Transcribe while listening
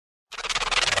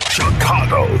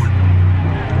Chicago.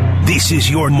 This is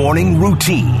your morning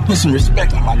routine. Put some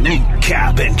respect on my name.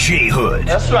 Cap and J Hood.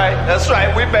 That's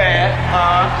right. We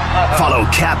bad. Follow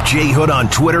Cap J Hood on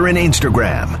Twitter and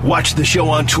Instagram. Watch the show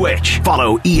on Twitch.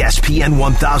 Follow ESPN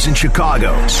 1000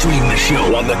 Chicago. Stream the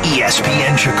show on the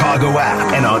ESPN Chicago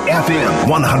app and on FM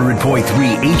 100.3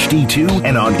 HD2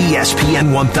 and on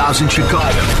ESPN 1000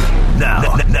 Chicago. Now,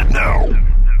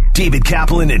 David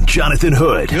Kaplan and Jonathan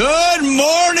Hood. Good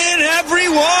morning,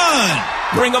 everyone.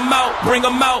 Bring them out. Woo! Bring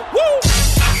them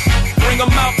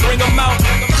out. Bring them out.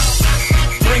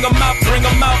 Bring them out. Bring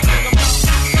them out. Bring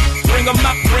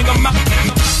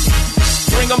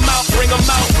them out. Bring them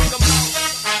out.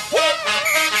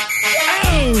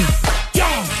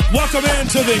 Welcome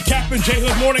into the Cap and J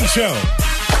Hood Morning Show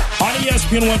on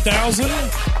ESPN 1000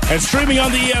 and streaming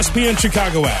on the ESPN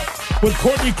Chicago app. With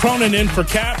Courtney Cronin in for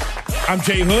Cap, I'm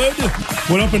Jay Hood.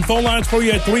 We'll open phone lines for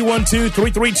you at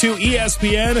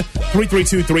 312-332-ESPN.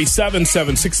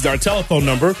 332-3776 is our telephone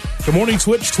number. Good morning,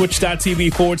 Twitch,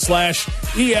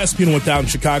 twitch.tv/ESPN 1000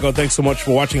 Chicago. Thanks so much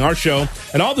for watching our show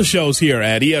and all the shows here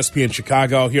at ESPN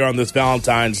Chicago here on this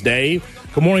Valentine's Day.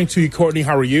 Good morning to you, Courtney.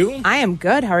 How are you? I am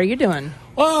good. How are you doing?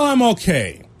 Well, I'm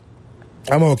okay.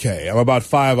 I'm about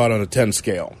 5 out on a 10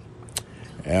 scale.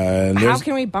 And how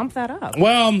can we bump that up?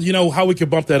 Well, you know, how we could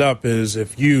bump that up is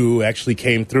if you actually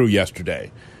came through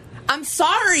yesterday. I'm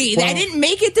sorry. I didn't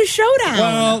make it to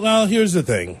Showdown. Well, here's the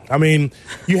thing. I mean,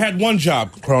 you had one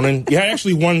job, Cronin. You had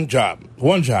actually one job.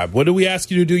 One job. What did we ask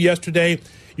you to do yesterday?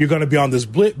 You're going to be on this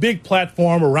big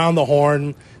platform around the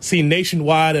horn, seen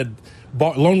nationwide at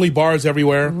lonely bars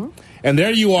everywhere. Mm-hmm. And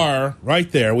there you are,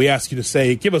 right there. We asked you to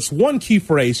say, give us one key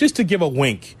phrase, just to give a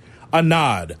wink, a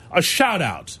nod, a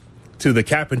shout-out to the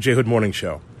Cap and J Hood Morning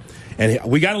Show. And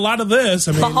we got a lot of this.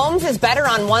 I mean, Mahomes is better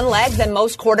on one leg than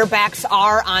most quarterbacks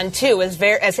are on two, as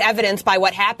evidenced by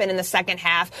what happened in the second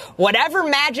half. Whatever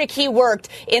magic he worked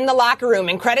in the locker room,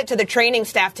 and credit to the training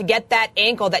staff to get that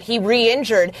ankle that he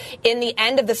re-injured in the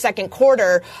end of the second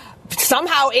quarter,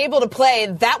 somehow able to play.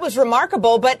 That was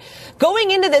remarkable. But going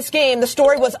into this game, the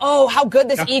story was, how good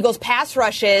this Eagles pass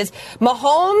rush is.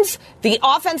 Mahomes, the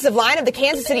offensive line of the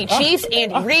Kansas City Chiefs,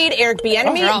 Andy Reid, Eric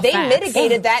Bieniemy, they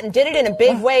mitigated that and did it in a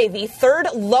big way. The third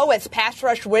lowest pass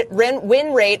rush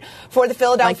win rate for the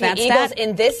Philadelphia Eagles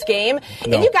in this game.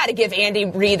 No. And you got to give Andy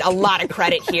Reid a lot of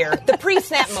credit here. The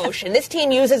pre-snap motion, this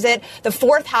team uses it the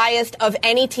fourth highest of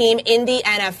any team in the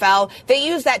NFL. They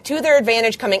use that to their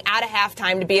advantage coming out of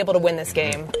halftime to be able to win this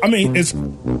game. I mean, it's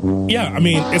cool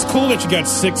that you got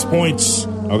 6 points,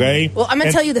 okay? Well, I'm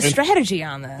going to tell you the strategy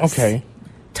on this. Okay.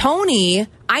 Tony,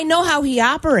 I know how he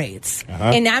operates.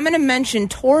 And I'm going to mention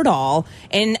Toradol,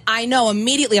 and I know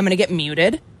immediately I'm going to get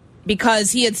muted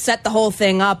because he had set the whole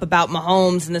thing up about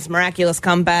Mahomes and this miraculous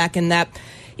comeback and that,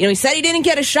 he said he didn't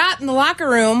get a shot in the locker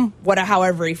room,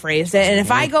 however he phrased it. And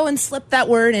if I go and slip that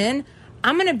word in,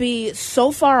 I'm going to be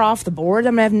so far off the board,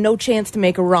 I'm going to have no chance to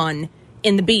make a run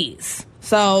in the B's.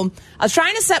 So I was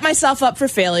trying to set myself up for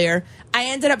failure. I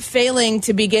ended up failing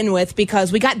to begin with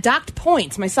because we got docked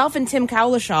points, myself and Tim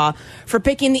Cowlishaw, for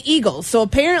picking the Eagles. So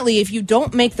apparently if you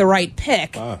don't make the right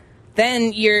pick,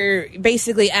 then you're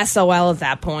basically SOL at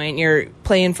that point. You're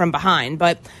playing from behind.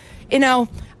 But,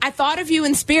 I thought of you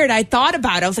in spirit. I thought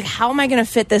about it. I was like, how am I going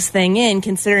to fit this thing in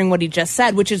considering what he just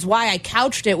said, which is why I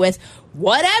couched it with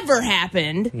whatever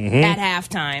happened at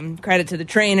halftime. Credit to the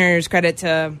trainers, credit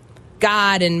to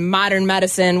God and modern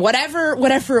medicine, whatever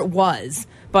it was.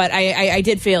 But I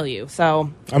did fail you.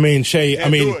 So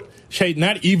Shay,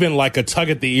 not even like a tug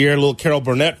at the ear, a little Carol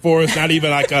Burnett for us, not even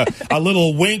like a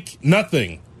little wink,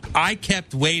 nothing. I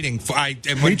kept waiting.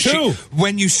 Me too.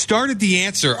 When you started the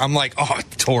answer, I'm like,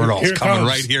 Toradol's coming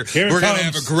right here. We're going to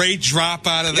have a great drop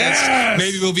out of this. Yes!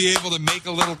 Maybe we'll be able to make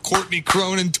a little Courtney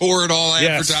Cronin Toradol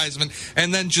advertisement,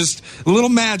 and then just a little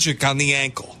magic on the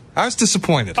ankle. I was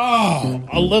disappointed. A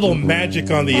little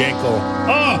magic on the ankle.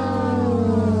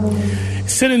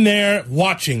 Sitting there,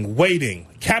 watching, waiting.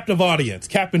 Captive audience,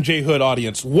 Cap and J Hood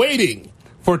audience, waiting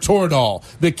for Toradol.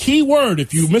 The key word,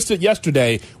 if you missed it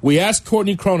yesterday, we asked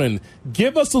Courtney Cronin,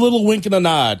 give us a little wink and a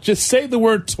nod. Just say the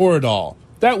word Toradol.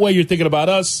 That way you're thinking about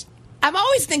us. I'm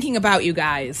always thinking about you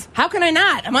guys. How can I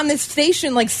not? I'm on this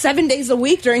station like 7 days a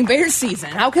week during Bears season.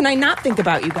 How can I not think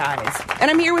about you guys? And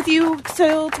I'm here with you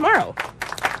till tomorrow.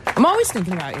 I'm always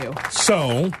thinking about you.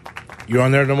 So, you're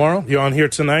on there tomorrow? You're on here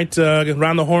tonight,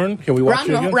 Round the Horn? Can we watch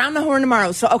you again? Round the Horn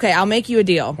tomorrow. So, okay, I'll make you a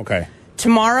deal. Okay.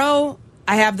 Tomorrow,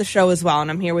 I have the show as well, and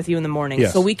I'm here with you in the morning.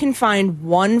 Yes. So we can find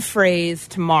one phrase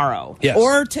tomorrow. Yes.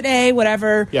 Or today,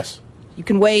 whatever. Yes. You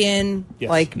can weigh in,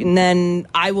 Yes. and then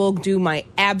I will do my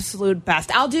absolute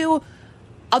best. I'll do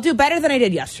better than I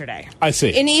did yesterday. I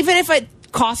see. And even if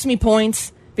costs me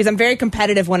points because I'm very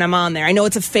competitive when I'm on there. I know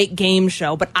it's a fake game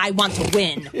show, but I want to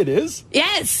win. It is?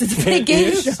 Yes, it's a fake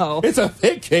game show. It's a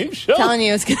fake game show? I'm telling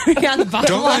you, it's going to be on the bottom.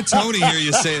 Don't let Tony hear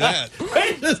you say that.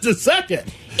 Wait just a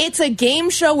second. It's a game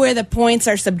show where the points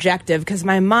are subjective because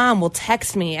my mom will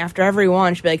text me after every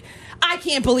one. She'll be like, I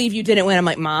can't believe you didn't win. I'm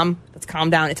like, Mom, let's calm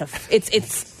down. It's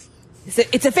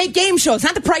a fake game show. It's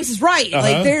not The Price is Right.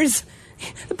 Like,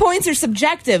 the points are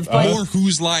subjective. But or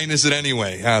whose line is it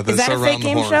anyway? is that a fake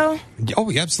game show?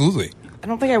 Oh, yeah, absolutely. I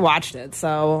don't think I watched it,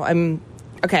 so I'm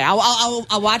okay.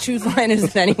 I'll watch Whose Line Is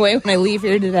It Anyway when I leave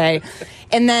here today,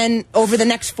 and then over the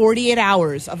next 48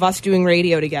 hours of us doing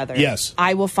radio together, yes,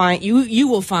 I will find you. You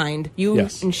will find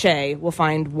yes. and Shay will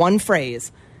find one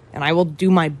phrase, and I will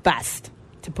do my best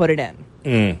to put it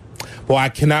in. Well, I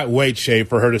cannot wait, Shay,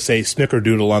 for her to say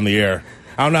snickerdoodle on the air.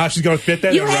 I don't know how she's going to fit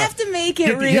that. You have to make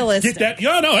it realistic. Get that?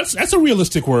 No, that's a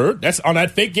realistic word. That's on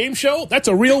that fake game show. That's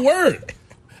a real word.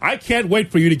 I can't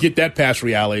wait for you to get that past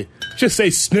reality. Just say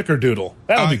snickerdoodle.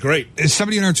 That'll be great.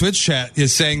 Somebody in our Twitch chat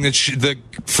is saying that the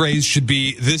phrase should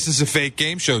be, "This is a fake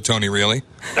game show, Tony." Really?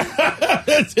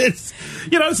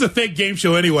 it's a fake game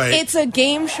show anyway. It's a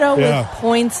game show with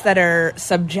points that are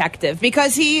subjective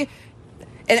because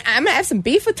and I'm going to have some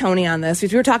beef with Tony on this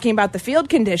because we were talking about the field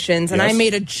conditions, and I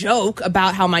made a joke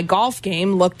about how my golf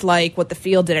game looked like what the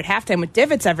field did at halftime with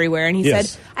divots everywhere. And he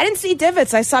said, I didn't see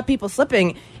divots. I saw people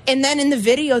slipping. And then in the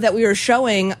video that we were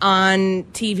showing on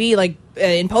TV, like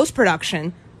in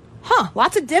post-production,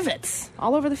 lots of divots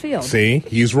all over the field. See,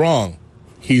 he's wrong.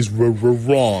 He's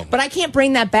wrong. But I can't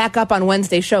bring that back up on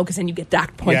Wednesday's show because then you get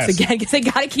docked points again because they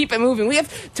got to keep it moving. We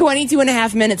have 22 and a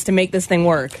half minutes to make this thing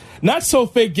work. Not so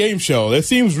fake game show. It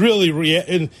seems really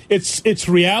it's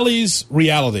reality's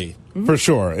reality for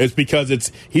sure. It's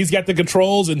because he's got the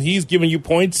controls and he's giving you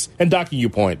points and docking you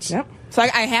points. Yep. So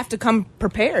I have to come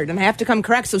prepared and I have to come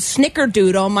correct. So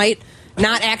snickerdoodle might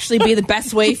not actually be the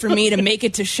best way for me to make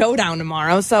it to Showdown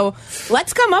tomorrow. So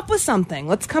let's come up with something.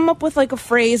 Let's come up with like a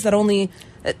phrase that only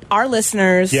our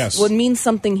listeners would mean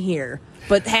something here,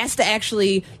 but has to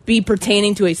actually be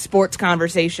pertaining to a sports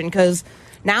conversation because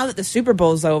now that the Super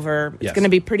Bowl's over, it's going to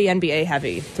be pretty NBA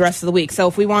heavy the rest of the week. So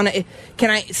if we want to,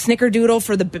 can I snickerdoodle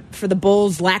for the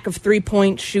Bulls' lack of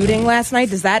 3-point shooting last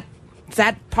night? Does that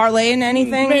parlay into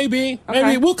anything? Maybe.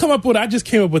 We'll come up with. I just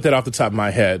came up with it off the top of my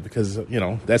head because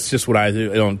that's just what I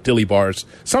do on dilly bars,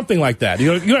 something like that.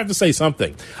 You don't have to say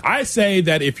something. I say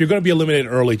that if you're going to be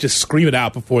eliminated early, just scream it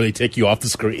out before they take you off the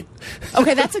screen.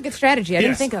 Okay, that's a good strategy. I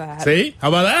didn't think of that. See, how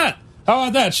about that? How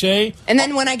about that, Shay? And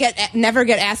then when I never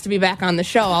get asked to be back on the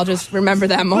show, I'll just remember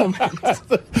that moment.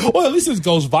 Well, at least it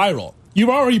goes viral. You're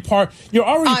already part.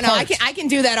 Oh no, I can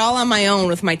do that all on my own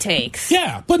with my takes.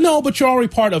 Yeah, but you're already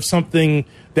part of something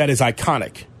that is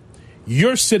iconic.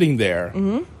 You're sitting there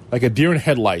like a deer in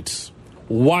headlights,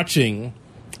 watching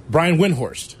Brian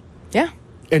Windhorst. Yeah,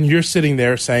 and you're sitting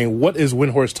there saying, "What is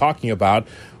Windhorst talking about?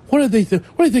 What are they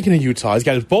thinking in Utah?" He's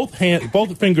got his both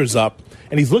fingers up,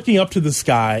 and he's looking up to the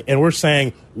sky, and we're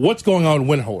saying, "What's going on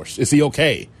with Windhorst? Is he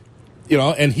okay?"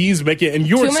 And he's making, and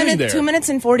you're sitting there. 2 minutes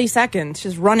and 40 seconds,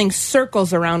 just running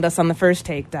circles around us on the first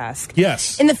take desk.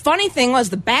 Yes. And the funny thing was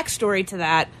the backstory to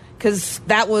that, because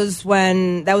that was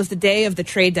the day of the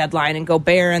trade deadline, and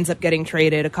Gobert ends up getting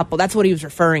traded. That's what he was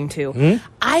referring to.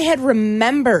 I had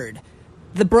remembered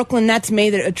the Brooklyn Nets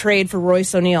made a trade for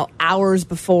Royce O'Neal hours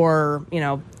before,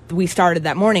 we started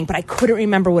that morning, but I couldn't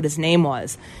remember what his name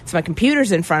was. So my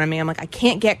computer's in front of me. I'm like, I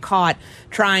can't get caught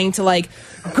trying to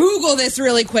Google this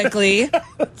really quickly.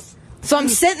 So I'm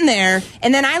sitting there,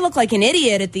 and then I look like an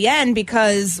idiot at the end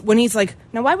because when he's like,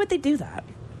 now why would they do that?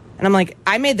 And I'm like,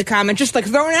 I made the comment just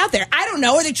throwing it out there. I don't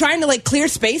know. Are they trying to clear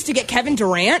space to get Kevin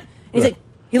Durant? And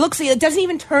he's he doesn't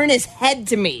even turn his head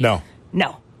to me. No.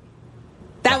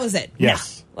 That was it.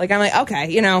 Yes. No. I'm like,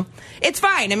 okay, it's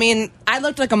fine. I mean, I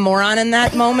looked like a moron in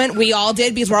that moment. We all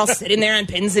did because we're all sitting there on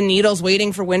pins and needles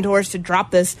waiting for Windhorst to drop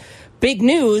this big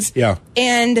news. Yeah.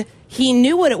 And he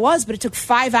knew what it was, but it took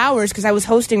 5 hours because I was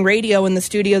hosting radio in the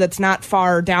studio that's not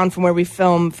far down from where we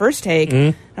film First Take.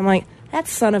 I'm like, that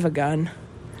son of a gun.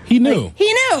 He knew.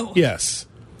 He knew. Yes.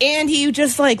 And he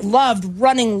just loved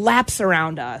running laps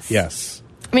around us. Yes.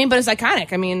 I mean, but it's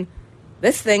iconic. I mean,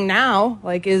 this thing now,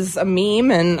 is a meme,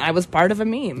 and I was part of a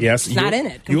meme. Yes. It's not in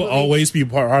it. You'll always be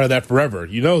part of that forever.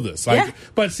 You know this. Yeah.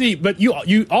 But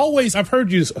you always, I've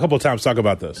heard you a couple of times talk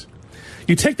about this.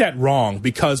 You take that wrong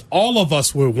because all of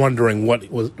us were wondering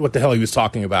what the hell he was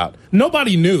talking about.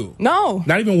 Nobody knew. No.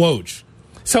 Not even Woj.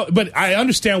 So, but I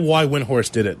understand why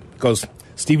Windhorst did it. Because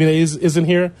Stephen A. isn't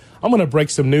here. I'm going to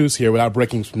break some news here without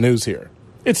breaking some news here.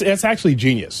 It's actually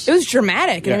genius. It was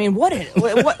dramatic. Yeah. I mean, what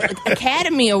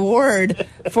Academy Award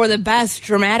for the best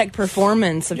dramatic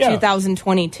performance of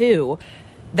 2022.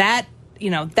 That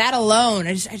alone,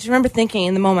 I just remember thinking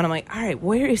in the moment, I'm like, all right,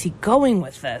 where is he going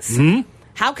with this? Mm-hmm.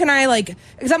 How can I,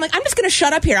 because I'm just going to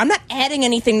shut up here. I'm not adding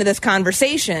anything to this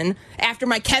conversation after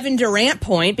my Kevin Durant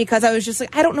point, because I was just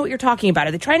like, I don't know what you're talking about.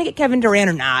 Are they trying to get Kevin Durant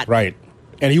or not? Right.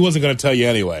 And he wasn't going to tell you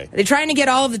anyway. Are they trying to get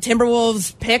all of the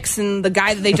Timberwolves picks and the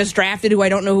guy that they just drafted, who I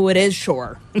don't know who it is?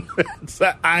 Sure.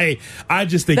 I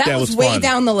just think that was way fun.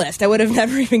 Down the list. I would have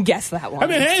never even guessed that one. I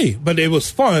mean, hey, but it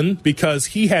was fun because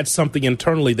he had something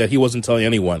internally that he wasn't telling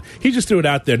anyone. He just threw it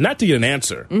out there, not to get an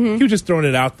answer. Mm-hmm. He was just throwing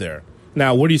it out there.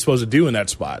 Now, what are you supposed to do in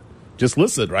that spot? Just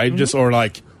listen, right?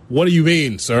 Mm-hmm. What do you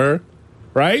mean, sir?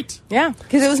 Right? Yeah,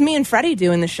 because it was me and Freddie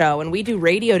doing the show, and we do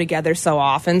radio together so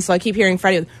often, so I keep hearing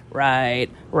Freddie, right,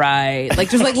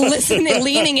 listening,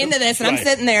 leaning into this, and I'm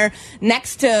sitting there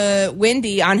next to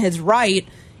Wendy on his right,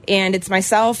 and it's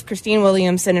myself, Christine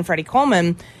Williamson, and Freddie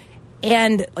Coleman,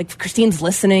 and, Christine's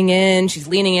listening in, she's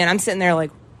leaning in, I'm sitting there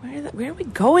where are we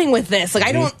going with this?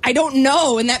 I don't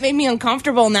know, and that made me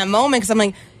uncomfortable in that moment, because I'm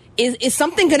like, Is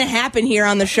something going to happen here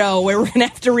on the show where we're going to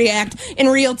have to react in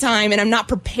real time, and I'm not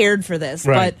prepared for this.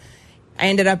 Right. But I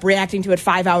ended up reacting to it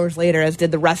 5 hours later, as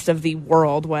did the rest of the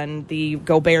world when the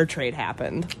Gobert trade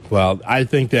happened. Well, I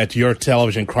think that your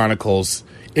television chronicles,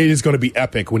 it is going to be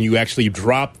epic when you actually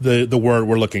drop the word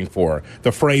we're looking for,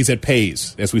 the phrase that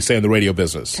pays, as we say in the radio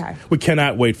business. Okay. We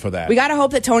cannot wait for that. We got to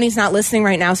hope that Tony's not listening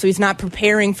right now, so he's not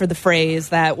preparing for the phrase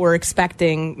that we're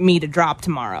expecting me to drop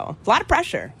tomorrow. A lot of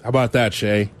pressure. How about that,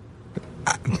 Shay?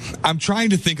 I'm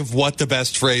trying to think of what the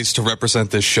best phrase to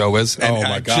represent this show is. And oh,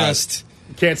 my God.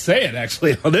 Can't say it,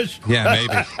 actually, on this show. Yeah,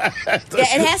 maybe.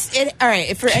 It has. All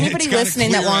right, for anybody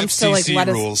listening that wants FCC to let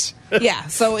rules. us. Yeah,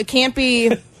 so it can't be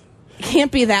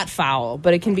that foul,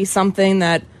 but it can be something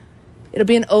that it'll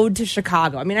be an ode to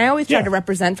Chicago. I mean, I always try to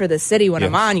represent for the city when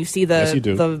I'm on. You see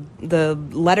the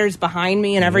letters behind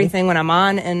me and everything when I'm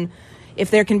on, and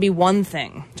if there can be one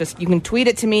thing, just you can tweet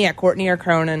it to me at Courtney or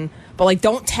Cronin. But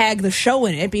don't tag the show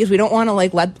in it, because we don't want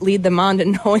to lead them on to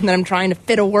knowing that I'm trying to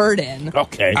fit a word in.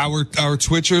 Okay. Our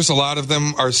Twitchers, a lot of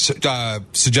them are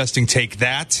suggesting take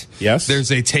that. Yes.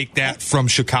 There's a take that from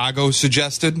Chicago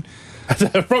suggested.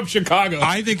 From Chicago.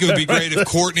 I think it would be great if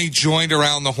Courtney joined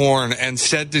around the horn and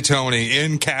said to Tony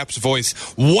in Cap's voice,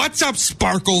 "What's up,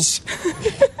 Sparkles?"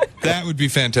 That would be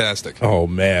fantastic. Oh,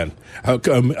 man.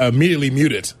 Immediately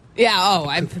mute it. Yeah,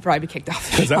 I'd probably be kicked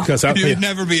off. Because you'd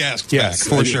never be asked back,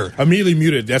 for sure. Immediately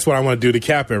muted. That's what I want to do to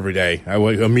Cap every day. I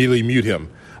will immediately mute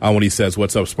him when he says,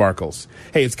 "What's up, Sparkles?"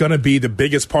 Hey, it's going to be the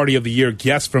biggest party of the year.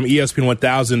 Guests from ESPN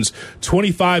 1000's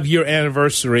 25-year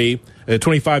anniversary,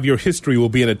 25-year history will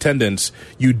be in attendance.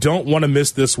 You don't want to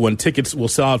miss this one. Tickets will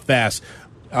sell out fast.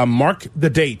 Mark the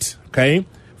date, okay?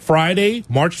 Friday,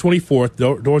 March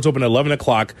 24th, doors open at 11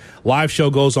 o'clock. Live show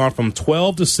goes on from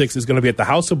 12 to 6. It's going to be at the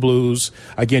House of Blues.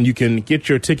 Again, you can get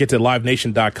your tickets at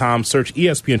livenation.com. Search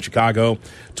ESPN Chicago.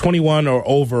 21 or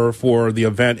over for the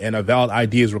event, and a valid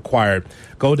ID is required.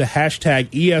 Go to hashtag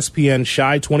ESPN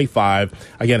Shy25.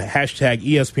 Again, hashtag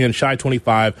ESPN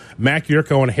Shy25. Mac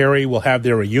Yurko and Harry will have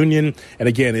their reunion. And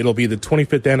again, it'll be the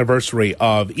 25th anniversary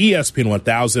of ESPN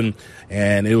 1000.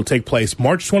 And it'll take place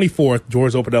March 24th.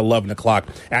 Doors open at 11 o'clock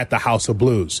at the House of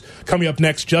Blues. Coming up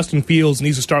next, Justin Fields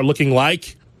needs to start looking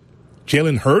like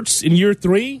Jalen Hurts in year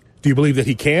 3. Do you believe that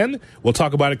he can? We'll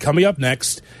talk about it coming up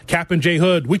next. Cap and J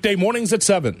Hood, weekday mornings at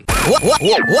 7.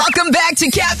 Welcome back to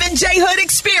Cap and J Hood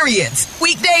Experience.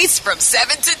 Weekdays from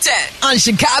 7 to 10 on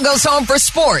Chicago's Home for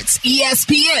Sports,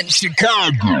 ESPN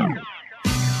Chicago.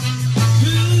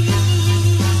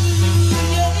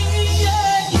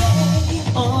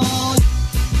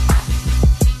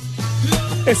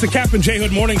 It's the Cap and J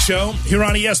Hood Morning Show here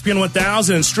on ESPN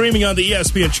 1000 and streaming on the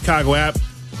ESPN Chicago app.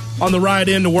 On the ride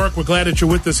in to work, we're glad that you're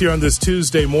with us here on this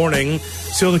Tuesday morning.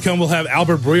 Still to come, we'll have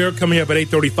Albert Breer coming up at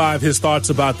 8:35, his thoughts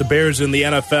about the Bears in the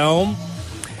NFL.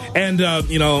 And,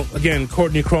 again,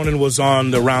 Courtney Cronin was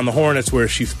on the Around the Horn. That's where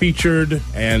she's featured.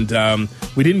 And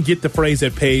we didn't get the phrase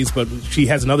that pays, but she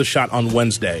has another shot on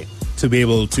Wednesday to be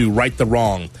able to right the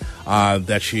wrong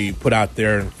that she put out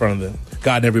there in front of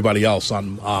God and everybody else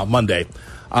on Monday.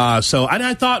 So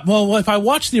I thought, well, if I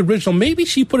watch the original, maybe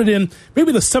she put it in,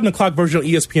 maybe the 7 o'clock version on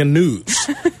ESPN News.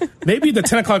 Maybe the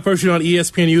 10 o'clock version on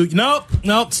ESPNU.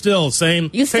 Nope, still same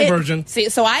version. See,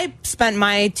 so I spent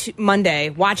my Monday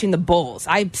watching the Bulls.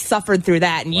 I suffered through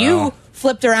that, and you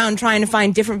flipped around trying to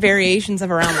find different variations of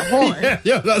Around the Horn.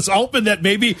 yeah, I was hoping that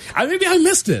maybe I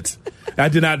missed it. I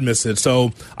did not miss it.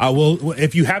 So I will.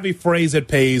 If you have a phrase that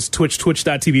pays,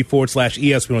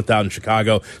 twitch.tv/ESPN1000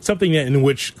 Chicago, something in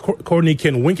which Courtney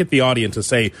can wink at the audience and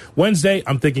say, Wednesday,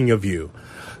 I'm thinking of you.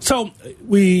 So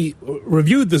we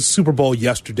reviewed the Super Bowl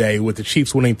yesterday with the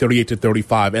Chiefs winning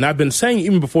 38-35. And I've been saying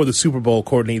even before the Super Bowl,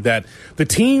 Courtney, that the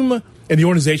team and the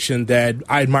organization that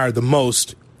I admire the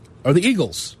most are the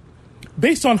Eagles.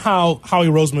 Based on how Howie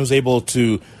Roseman was able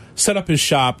to set up his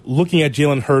shop, looking at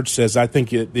Jalen Hurts as I think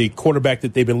the quarterback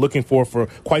that they've been looking for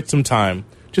quite some time,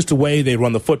 just the way they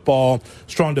run the football,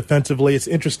 strong defensively. It's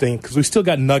interesting because we still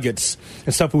got nuggets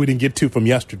and stuff that we didn't get to from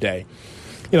yesterday.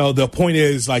 You know, the point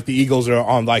is, like, the Eagles are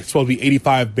on, like, supposed to be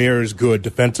 85 Bears good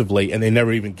defensively, and they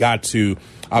never even got to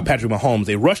Patrick Mahomes.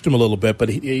 They rushed him a little bit, but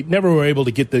he never were able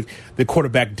to get the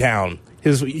quarterback down.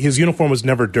 His uniform was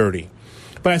never dirty.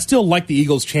 But I still like the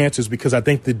Eagles' chances because I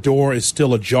think the door is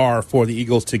still ajar for the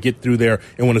Eagles to get through there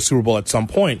and win a Super Bowl at some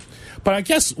point. But I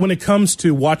guess when it comes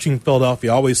to watching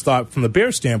Philadelphia, I always thought from the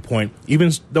Bears' standpoint,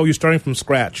 even though you're starting from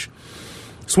scratch,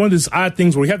 it's one of those odd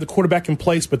things where you have the quarterback in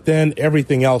place, but then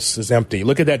everything else is empty.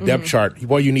 Look at that depth chart.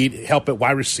 Boy, you need help at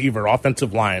wide receiver,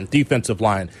 offensive line, defensive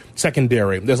line,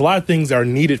 secondary. There's a lot of things that are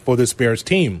needed for this Bears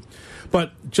team.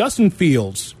 But Justin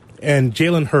Fields and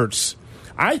Jalen Hurts,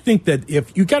 I think that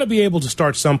if you got to be able to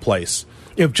start someplace.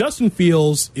 If Justin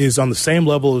Fields is on the same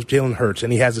level as Jalen Hurts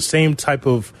and he has the same type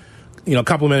of,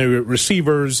 complementary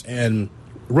receivers and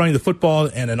running the football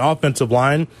and an offensive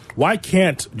line, why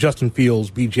can't Justin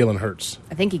Fields be Jalen Hurts?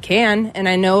 I think he can, and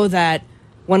I know that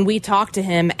when we talked to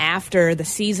him after the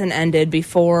season ended,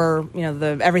 before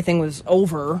everything was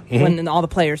over, when all the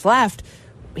players left,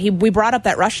 we brought up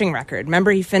that rushing record.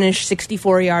 Remember, he finished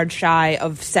 64 yards shy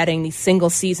of setting the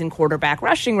single-season quarterback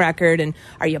rushing record, and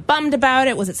are you bummed about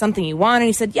it? Was it something you wanted? And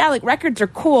he said, yeah, like, records are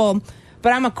cool,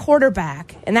 but I'm a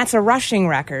quarterback, and that's a rushing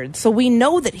record. So we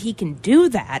know that he can do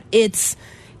that. It's,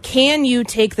 can you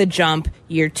take the jump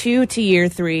year 2 to year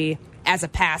 3 as a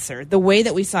passer, the way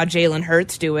that we saw Jalen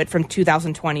Hurts do it from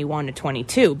 2021 to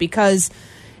 22? Because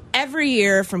every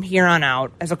year from here on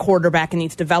out, as a quarterback in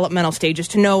these developmental stages,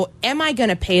 to know, am I going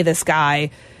to pay this guy,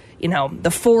 the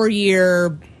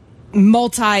 4-year,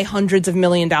 multi-hundreds of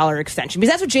 $million extension?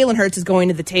 Because that's what Jalen Hurts is going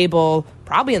to the table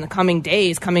probably in the coming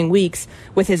days, coming weeks,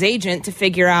 with his agent to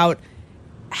figure out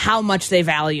how much they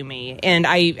value me. And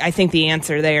I think the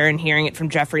answer there, and hearing it from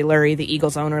Jeffrey Lurie, the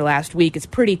Eagles owner, last week, is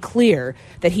pretty clear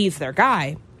that he's their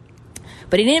guy.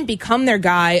 But he didn't become their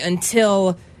guy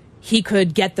until he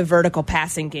could get the vertical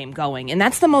passing game going. And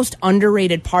that's the most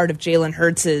underrated part of Jalen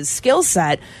Hurts' skill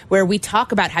set, where we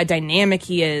talk about how dynamic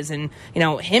he is. And,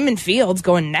 him and Fields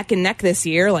going neck and neck this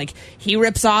year. Like, he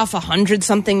rips off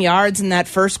 100-something yards in that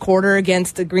first quarter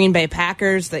against the Green Bay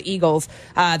Packers, the Eagles,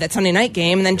 that Sunday night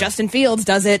game. And then Justin Fields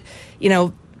does it,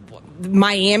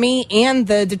 Miami and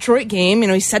the Detroit game.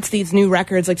 He sets these new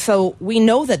records. Like, so we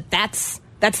know that that's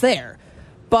there.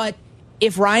 But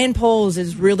if Ryan Poles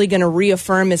is really going to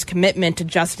reaffirm his commitment to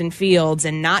Justin Fields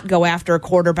and not go after a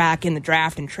quarterback in the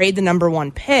draft and trade the number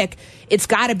 1 pick, it's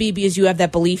got to be because you have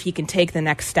that belief he can take the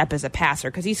next step as a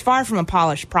passer, because he's far from a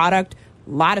polished product.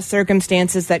 A lot of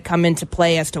circumstances that come into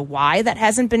play as to why that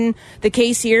hasn't been the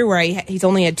case here, where he's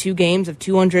only had 2 games of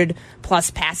 200-plus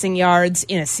passing yards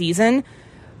in a season.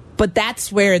 But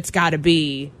that's where it's got to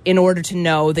be in order to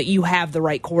know that you have the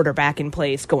right quarterback in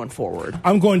place going forward.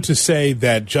 I'm going to say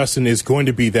that Justin is going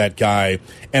to be that guy,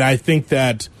 and I think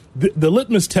that the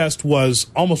litmus test was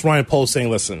almost Ryan Poles saying,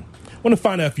 listen, I want to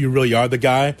find out if you really are the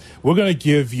guy. We're going to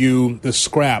give you the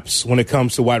scraps when it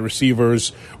comes to wide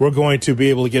receivers. We're going to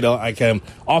be able to get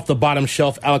off-the-bottom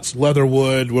shelf Alex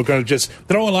Leatherwood. We're going to just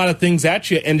throw a lot of things at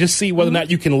you and just see whether or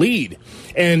not you can lead.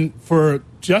 And for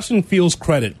Justin Fields'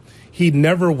 credit, he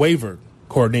never wavered,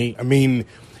 Courtney. I mean,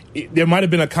 there might have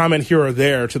been a comment here or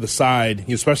there to the side,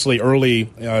 especially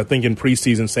early, I think in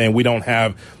preseason, saying we don't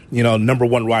have, number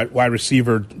 1 wide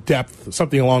receiver depth,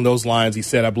 something along those lines. He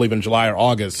said, I believe in July or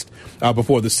August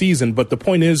before the season. But the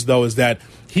point is, though, is that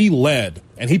he led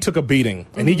and he took a beating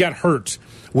and he got hurt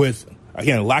with,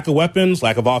 again, lack of weapons,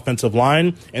 lack of offensive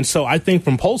line. And so I think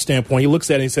from Pole's standpoint, he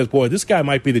looks at it and he says, boy, this guy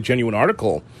might be the genuine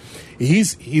article.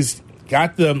 He's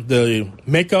got the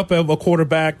makeup of a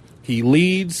quarterback. He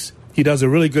leads. He does a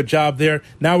really good job there.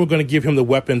 Now we're going to give him the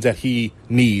weapons that he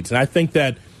needs. And I think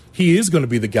that he is going to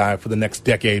be the guy for the next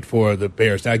decade for the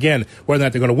Bears. Now, again, whether or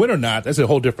not they're going to win or not, that's a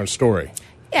whole different story.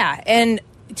 Yeah, and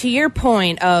to your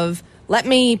point of, let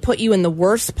me put you in the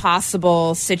worst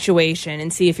possible situation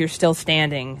and see if you're still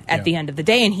standing at the end of the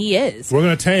day, and he is. We're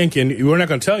going to tank, and we're not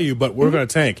going to tell you, but we're going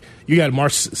to tank. You got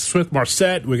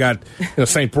Smith-Marset, we got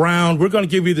St. Brown. We're going to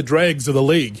give you the dregs of the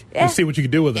league and see what you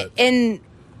can do with it. And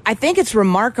I think it's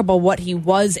remarkable what he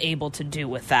was able to do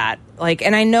with that.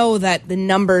 And I know that the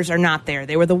numbers are not there.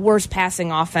 They were the worst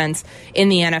passing offense in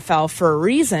the NFL for a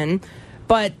reason.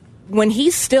 But when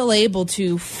he's still able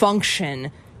to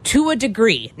function to a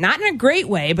degree, not in a great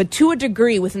way, but to a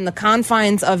degree within the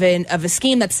confines of a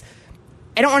scheme that's,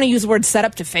 I don't want to use the word set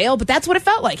up to fail, but that's what it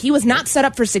felt like. He was not set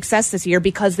up for success this year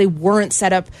because they weren't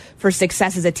set up for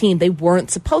success as a team. They weren't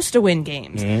supposed to win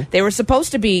games. They were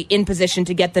supposed to be in position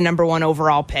to get the number 1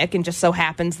 overall pick, and just so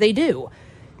happens they do.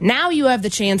 Now you have the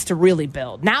chance to really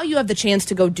build. Now you have the chance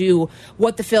to go do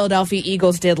what the Philadelphia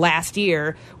Eagles did last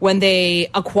year when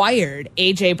they acquired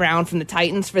A.J. Brown from the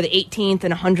Titans for the 18th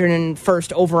and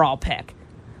 101st overall pick.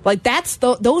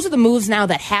 Those are the moves now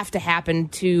that have to happen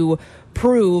to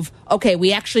prove, okay,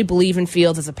 we actually believe in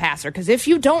Fields as a passer. Because if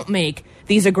you don't make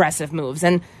these aggressive moves,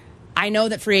 and I know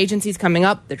that free agency's coming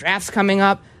up, the draft's coming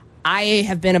up, I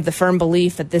have been of the firm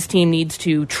belief that this team needs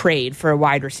to trade for a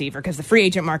wide receiver because the free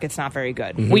agent market's not very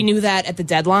good. We knew that at the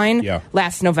deadline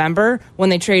last November when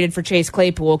they traded for Chase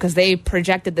Claypool because they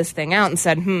projected this thing out and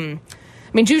said,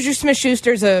 Juju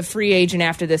Smith-Schuster's a free agent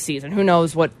after this season. Who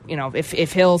knows what,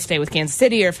 if he'll stay with Kansas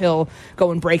City or if he'll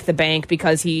go and break the bank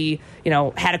because he,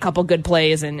 had a couple good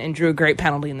plays and drew a great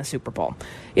penalty in the Super Bowl.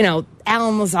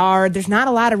 Allen Lazard, there's not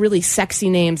a lot of really sexy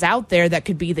names out there that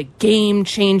could be the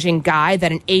game-changing guy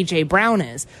that an A.J. Brown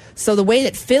is. So the way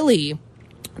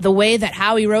that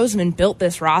Howie Roseman built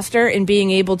this roster and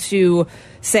being able to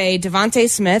say, Devontae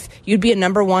Smith, you'd be a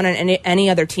number 1 on any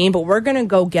other team, but we're going to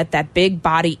go get that big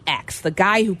body X, the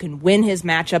guy who can win his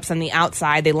matchups on the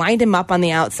outside. They lined him up on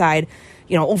the outside,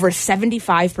 over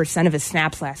 75% of his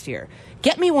snaps last year.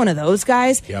 Get me one of those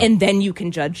guys, and then you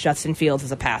can judge Justin Fields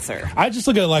as a passer. I just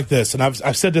look at it like this, and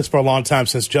I've said this for a long time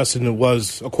since Justin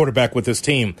was a quarterback with this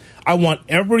team. I want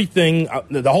everything,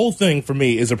 the whole thing for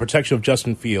me is a protection of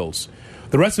Justin Fields.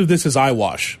 The rest of this is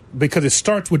eyewash because it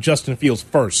starts with Justin Fields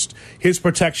first, his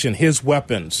protection, his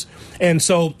weapons. And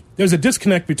so there's a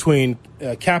disconnect between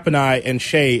Cap and I and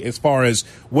Shea as far as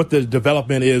what the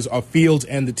development is of Fields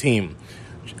and the team.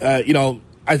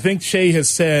 I think Shea has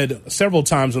said several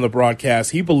times on the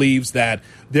broadcast he believes that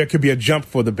there could be a jump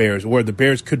for the Bears, where the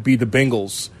Bears could be the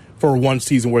Bengals for one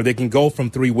season, where they can go from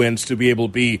 3 wins to be able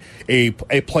to be a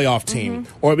playoff team.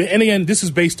 And again, this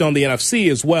is based on the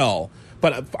NFC as well.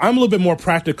 But I'm a little bit more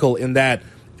practical in that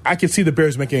I can see the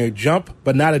Bears making a jump,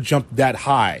 but not a jump that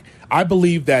high. I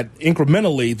believe that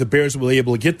incrementally the Bears will be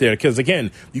able to get there because,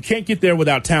 again, you can't get there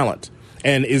without talent.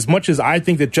 And as much as I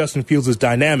think that Justin Fields is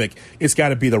dynamic, it's got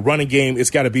to be the running game.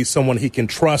 It's got to be someone he can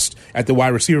trust at the wide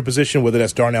receiver position, whether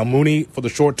that's Darnell Mooney for the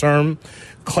short term,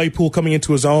 Claypool coming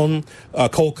into his own,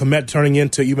 Cole Kmet turning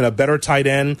into even a better tight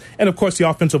end, and, of course, the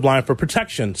offensive line for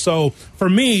protection. So, for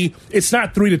me, it's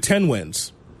not 3 to 10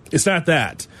 wins. It's not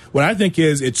that. What I think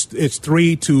is it's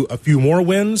 3 to a few more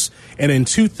wins, and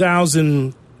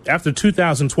after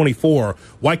 2024,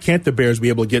 why can't the Bears be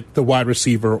able to get the wide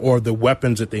receiver or the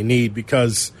weapons that they need?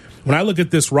 Because when I look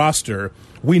at this roster,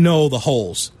 we know the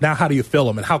holes. Now, how do you fill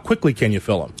them, and how quickly can you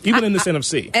fill them, even in this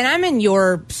NFC? And I'm in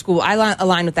your school. I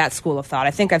align with that school of thought.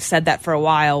 I think I've said that for a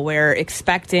while, where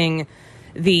expecting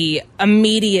the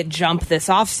immediate jump this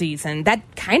offseason,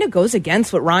 that kind of goes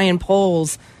against what Ryan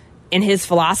Poles in his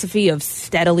philosophy of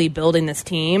steadily building this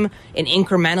team and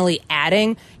incrementally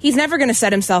adding. He's never going to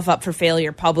set himself up for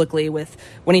failure publicly with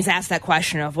when he's asked that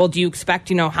question of, well, do you expect,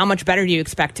 how much better do you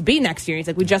expect to be next year? He's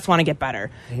like, we just want to get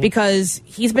better. Because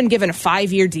he's been given a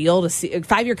 5-year deal, a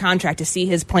 5-year contract to see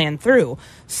his plan through.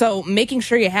 So making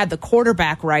sure you had the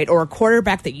quarterback right, or a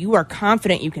quarterback that you are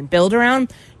confident you can build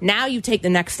around, now you take the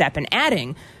next step in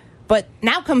adding. But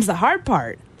now comes the hard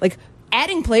part.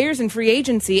 Adding players in free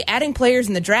agency, adding players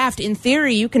in the draft, in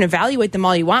theory, you can evaluate them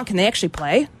all you want. Can they actually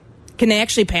play? Can they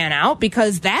actually pan out?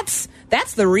 Because that's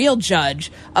the real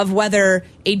judge of whether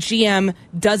a GM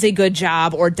does a good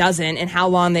job or doesn't, and how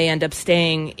long they end up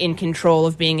staying in control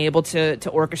of being able to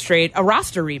orchestrate a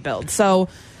roster rebuild. So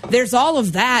there's all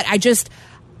of that.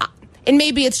 And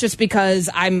maybe it's just because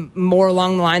I'm more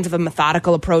along the lines of a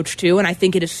methodical approach, too, and I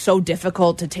think it is so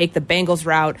difficult to take the Bengals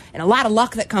route, and a lot of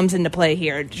luck that comes into play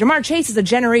here. Jamar Chase is a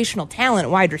generational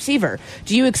talent wide receiver.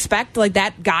 Do you expect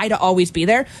that guy to always be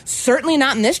there? Certainly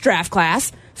not in this draft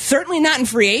class. Certainly not in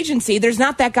free agency. There's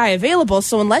not that guy available,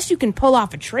 so unless you can pull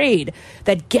off a trade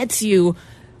that gets you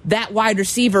that wide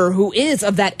receiver who is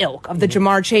of that ilk, of the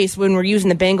Jamar Chase, when we're using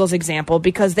the Bengals example,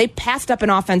 because they passed up an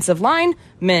offensive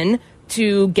lineman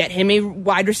to get him a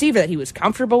wide receiver that he was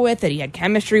comfortable with, that he had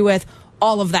chemistry with,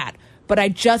 all of that. But I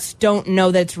just don't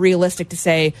know that it's realistic to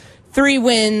say 3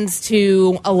 wins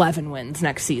to 11 wins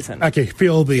next season. I can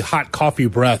feel the hot coffee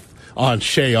breath on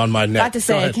Shay on my neck. Got to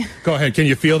say, Go ahead. Can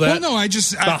you feel that? Well, no,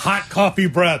 the hot coffee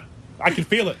breath. I can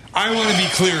feel it. I want to be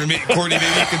clear, Courtney.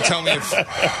 Maybe you can tell me if.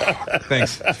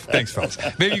 Thanks, fellas.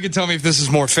 Maybe you can tell me if this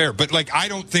is more fair. But I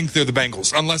don't think they're the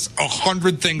Bengals unless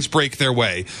 100 things break their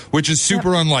way, which is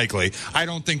super unlikely. I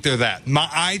don't think they're that.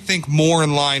 I think more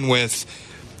in line with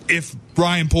if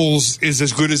Ryan Poles is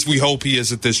as good as we hope he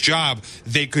is at this job,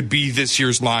 they could be this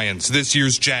year's Lions, this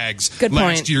year's Jags,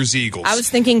 last year's Eagles. I was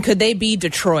thinking, could they be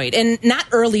Detroit? And not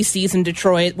early season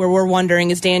Detroit, where we're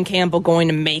wondering, is Dan Campbell going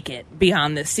to make it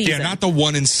beyond this season? Yeah, not the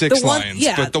 1-6 Lions,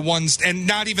 but the ones, and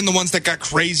not even the ones that got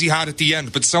crazy hot at the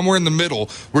end, but somewhere in the middle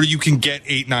where you can get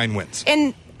 8-9 wins.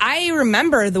 And I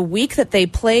remember the week that they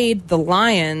played the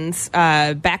Lions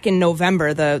back in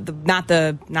November, not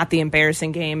the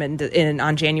embarrassing game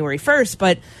on January 1st,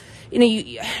 but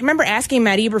I remember asking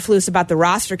Matt Eberflus about the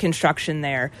roster construction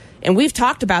there, and we've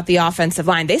talked about the offensive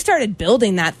line. They started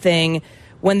building that thing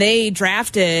when they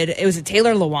drafted, it was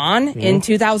Taylor Lewan in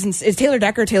 2000. Is Taylor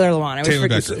Decker or Taylor Lewan? Taylor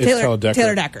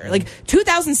Decker.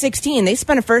 2016, they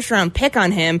spent a first-round pick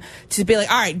on him to be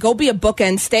like, all right, go be a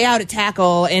bookend, stay out at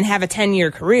tackle, and have a 10-year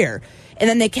career. And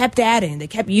then they kept adding. They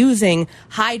kept using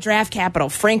high draft capital.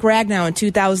 Frank Ragnow in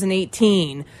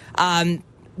 2018.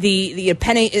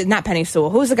 Not Penny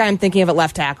Sewell. Who's the guy I'm thinking of at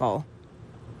left tackle?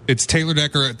 It's Taylor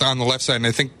Decker on the left side, and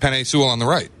I think Penny Sewell on the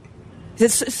right.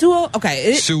 Is it Sewell?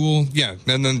 Okay. Sewell, yeah.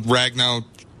 And then Ragnow.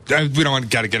 We don't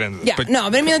got to get into this. Yeah, but I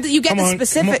mean, you get the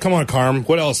specific. Come on, Carm.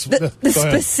 What else? The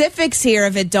specifics here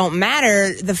of it don't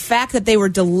matter. The fact that they were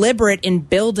deliberate in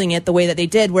building it the way that they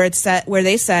did, where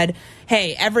they said,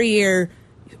 hey, every year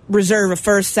reserve a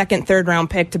first, second, third round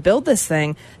pick to build this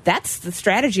thing. That's the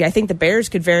strategy I think the Bears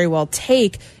could very well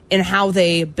take in how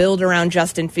they build around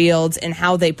Justin Fields and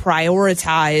how they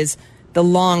prioritize the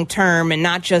long term and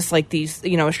not just these,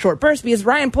 a short burst, because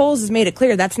Ryan Poles has made it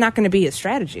clear that's not going to be his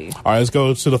strategy. All right, let's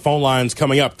go to the phone lines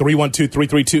coming up.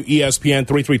 312-332-ESPN,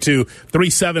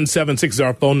 332-3776 is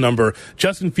our phone number.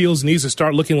 Justin Fields needs to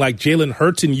start looking like Jalen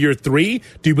Hurts in year 3.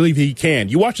 Do you believe he can?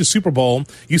 You watched the Super Bowl.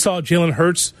 You saw Jalen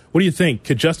Hurts. What do you think?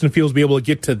 Could Justin Fields be able to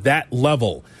get to that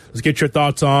level? Let's get your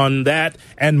thoughts on that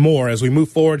and more as we move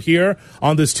forward here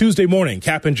on this Tuesday morning.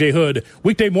 Cap and J Hood,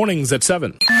 weekday mornings at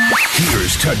 7.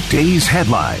 Here's today's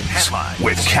headlines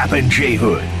with Cap and J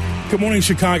Hood. Good morning,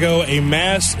 Chicago. A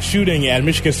mass shooting at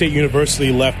Michigan State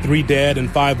University left 3 dead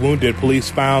and 5 wounded. Police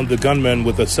found the gunman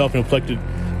with a self-inflicted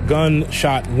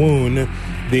gunshot wound.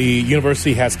 The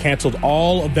university has canceled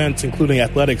all events, including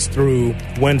athletics, through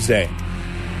Wednesday.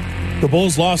 The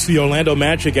Bulls lost to the Orlando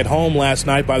Magic at home last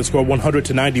night by the score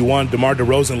 100-91. DeMar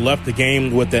DeRozan left the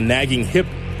game with a nagging hip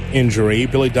injury.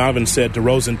 Billy Donovan said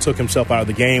DeRozan took himself out of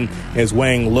the game and is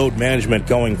weighing load management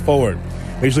going forward.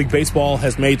 Major League Baseball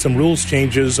has made some rules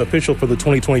changes official for the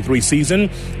 2023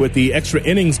 season, with the extra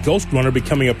innings ghost runner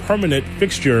becoming a permanent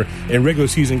fixture in regular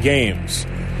season games.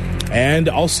 And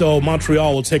also,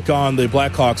 Montreal will take on the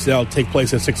Blackhawks. They'll take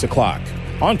place at 6 o'clock.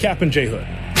 On Cap and J Hood.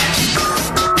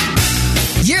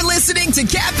 You're listening to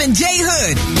Cap and J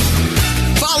Hood.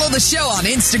 Follow the show on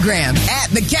Instagram at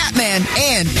The Capman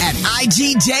and at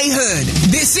IGJ Hood.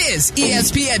 This is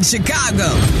ESPN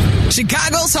Chicago,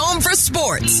 Chicago's home for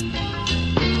sports.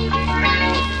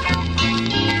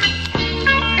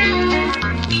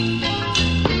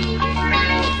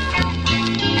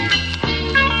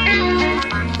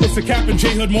 It's the Cap and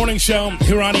J Hood Morning Show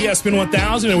here on ESPN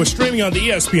 1000, and we're streaming on the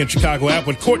ESPN Chicago app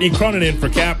with Courtney Cronin in for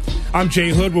Cap. I'm Jay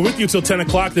Hood. We're with you till 10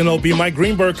 o'clock. Then it'll be Mike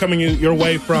Greenberg coming your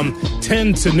way from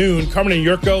 10 to noon. Carmen and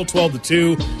Yurko, 12 to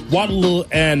 2. Waddle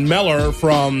and Meller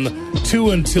from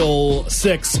 2 until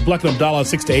 6. Bleck and Abdallah,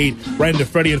 6 to 8. Right into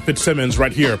Freddie and Fitzsimmons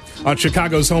right here on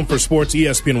Chicago's home for sports,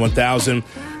 ESPN 1000.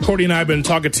 Courtney and I have been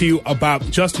talking to you about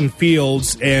Justin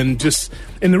Fields, and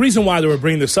the reason why they were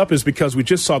bringing this up is because we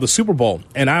just saw the Super Bowl,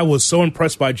 and I was so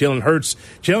impressed by Jalen Hurts.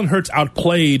 Jalen Hurts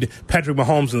outplayed Patrick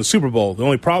Mahomes in the Super Bowl. The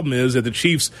only problem is that the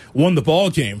Chiefs won the ball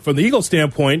game. From the Eagles'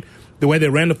 standpoint, the way they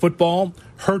ran the football,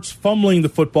 Hurts fumbling the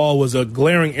football was a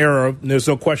glaring error, and there's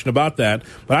no question about that.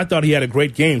 But I thought he had a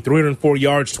great game, 304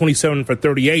 yards, 27 for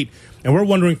 38. And we're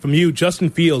wondering from you, Justin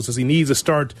Fields, does he need to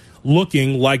start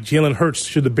looking like Jalen Hurts?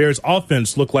 Should the Bears'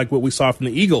 offense look like what we saw from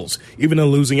the Eagles, even in a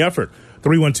losing effort?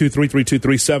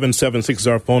 312-332-3776 is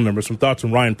our phone number. Some thoughts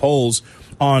from Ryan Poles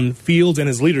on Fields and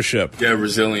his leadership. Yeah,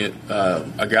 resilient.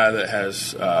 A guy that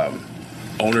has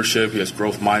ownership. He has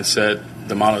growth mindset.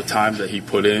 The amount of time that he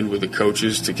put in with the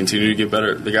coaches to continue to get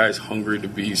better. The guy is hungry to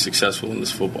be successful in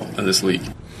this football, in this league.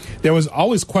 There was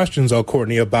always questions, though,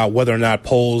 Courtney, about whether or not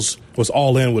Poles was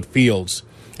all in with Fields.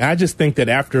 And I just think that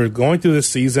after going through this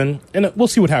season, and we'll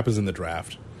see what happens in the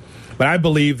draft, but I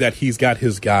believe that he's got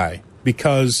his guy,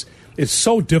 because it's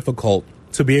so difficult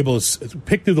to be able to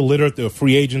pick through the litter at the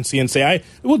free agency and say,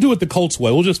 we'll do it the Colts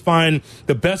way. We'll just find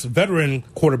the best veteran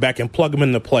quarterback and plug him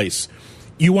into place.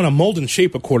 You want to mold and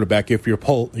shape a quarterback if you're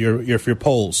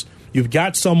Poles. You've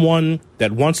got someone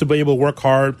that wants to be able to work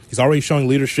hard. He's already showing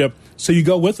leadership, so you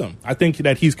go with him. I think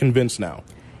that he's convinced now.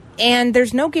 And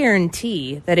there's no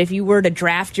guarantee that if you were to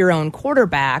draft your own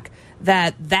quarterback,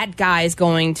 that guy is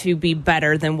going to be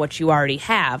better than what you already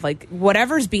have. Like,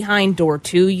 whatever's behind door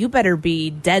 2, you better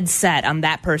be dead set on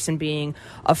that person being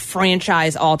a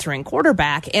franchise-altering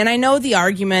quarterback. And I know the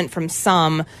argument from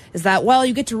some is that, well,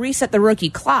 you get to reset the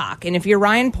rookie clock. And if you're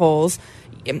Ryan Poles,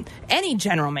 any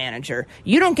general manager,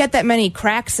 you don't get that many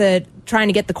cracks at trying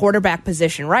to get the quarterback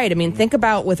position right. I mean, think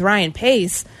about with Ryan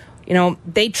Pace. You know,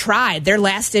 they tried. Their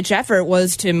last-ditch effort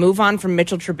was to move on from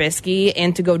Mitchell Trubisky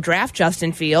and to go draft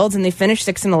Justin Fields, and they finished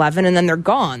 6-11, and then they're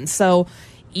gone. So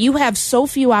you have so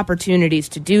few opportunities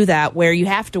to do that where you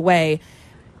have to weigh,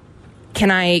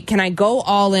 can I go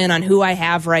all in on who I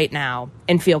have right now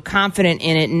and feel confident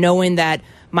in it, knowing that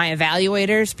my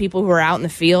evaluators, people who are out in the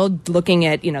field looking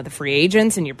at, the free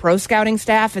agents and your pro scouting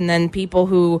staff, and then people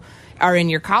who are in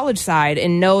your college side,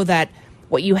 and know that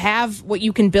what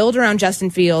you can build around Justin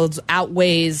Fields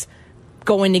outweighs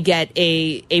going to get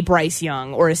a Bryce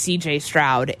Young or a CJ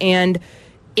Stroud. And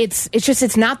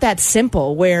it's not that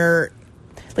simple where,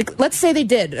 like, let's say they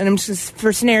did, and I'm just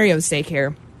for scenario's sake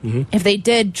here, if they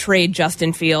did trade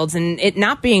Justin Fields, and it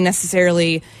not being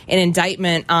necessarily an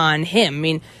indictment on him. I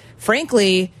mean,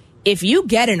 frankly, if you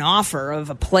get an offer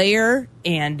of a player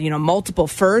and, multiple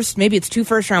first, maybe it's 2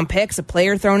 first-round picks, a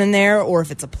player thrown in there, or if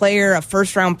it's a player, a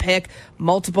first-round pick,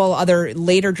 multiple other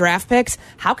later draft picks,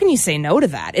 how can you say no to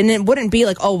that? And it wouldn't be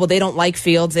like, oh, well, they don't like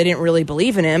Fields, they didn't really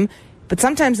believe in him. But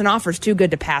sometimes an offer is too good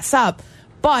to pass up.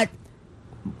 But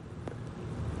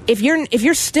if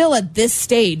you're still at this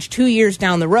stage 2 years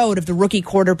down the road of the rookie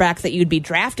quarterback that you'd be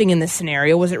drafting in this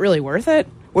scenario, was it really worth it?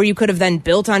 Where you could have then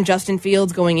built on Justin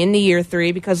Fields going into year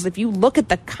 3, because if you look at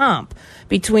the comp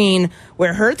between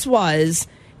where Hurts was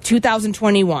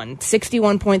 2021,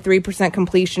 61.3%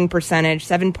 completion percentage,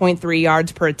 7.3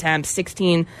 yards per attempt,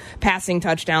 16 passing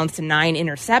touchdowns to 9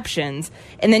 interceptions,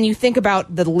 and then you think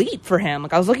about the leap for him.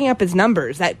 Like, I was looking up his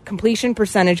numbers. That completion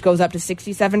percentage goes up to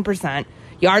 67%.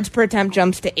 Yards per attempt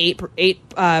jumps to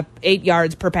 8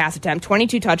 yards per pass attempt,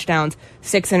 22 touchdowns,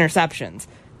 6 interceptions.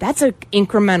 That's an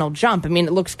incremental jump. I mean,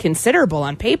 it looks considerable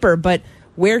on paper, but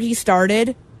where he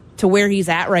started to where he's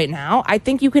at right now, I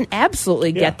think you can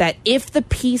absolutely get that if the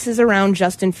pieces around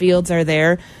Justin Fields are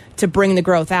there to bring the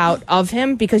growth out of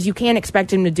him, because you can't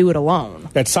expect him to do it alone.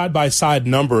 That side-by-side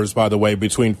numbers, by the way,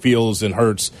 between Fields and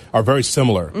Hurts are very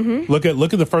similar. Look at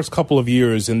the first couple of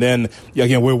years, and then,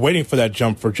 again, we're waiting for that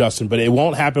jump for Justin, but it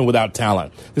won't happen without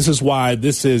talent. This is why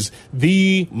this is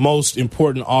the most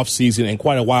important offseason in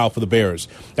quite a while for the Bears.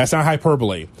 That's not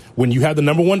hyperbole. When you have the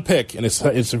number 1 pick, and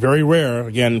it's very rare,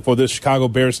 again, for this Chicago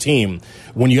Bears team,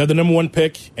 when you have the number 1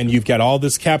 pick and you've got all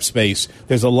this cap space,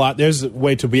 there's a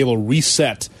way to be able to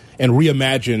reset and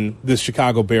reimagine this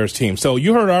Chicago Bears team. So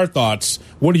you heard our thoughts.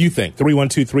 What do you think?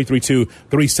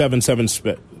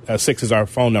 312-332-3776 is our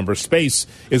phone number. Space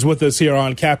is with us here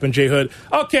on Cap and J Hood.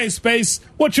 Okay, Space,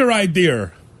 what's your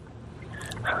idea?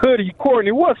 Hoodie,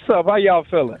 Courtney, what's up? How y'all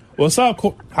feeling? What's up?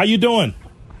 How you doing?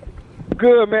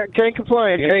 Good, man. Can't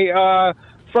complain. Hey,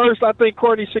 first, I think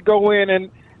Courtney should go in and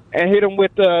hit him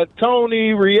with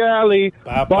Tony, Reale,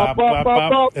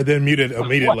 and then mute it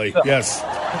immediately. Yes.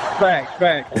 Facts.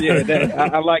 Yeah,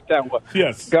 I like that one.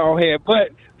 Yes. Go ahead.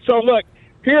 But, so look,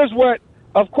 here's what,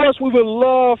 of course, we would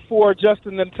love for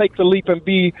Justin to take the leap and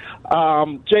be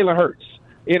Jalen Hurts.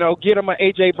 Get him an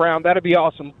A.J. Brown. That'd be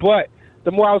awesome. But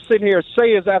the more I was sitting here,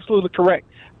 Shay is absolutely correct.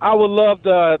 I would love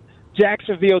the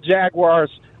Jacksonville Jaguars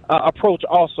approach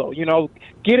also.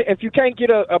 Get it, if you can't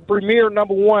get a premier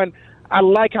number 1, I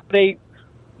like how they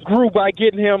grew by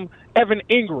getting him Evan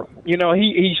Ingram.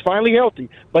 He's finally healthy,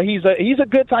 but he's a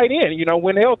good tight end.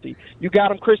 When healthy, you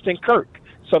got him Christian Kirk.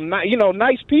 Some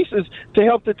nice pieces to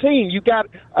help the team. You got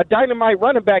a dynamite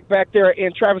running back there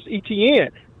in Travis Etienne,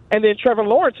 and then Trevor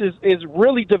Lawrence is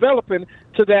really developing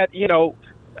to that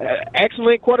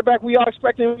excellent quarterback we all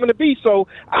expecting him to be. So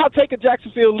I'll take a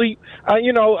Jacksonville leap,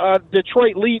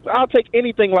 Detroit leap. I'll take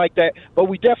anything like that, but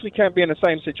we definitely can't be in the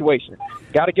same situation.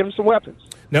 Got to give him some weapons.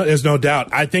 No, there's no doubt.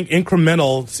 I think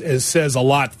incremental says a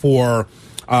lot for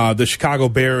the Chicago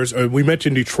Bears. We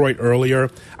mentioned Detroit earlier.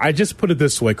 I just put it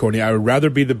this way, Courtney. I would rather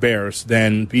be the Bears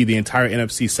than be the entire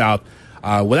NFC South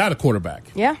without a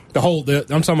quarterback. Yeah. I'm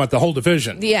talking about the whole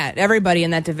division. Yeah, everybody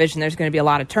in that division, there's going to be a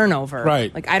lot of turnover.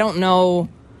 Right. Like, I don't know.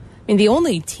 I mean, the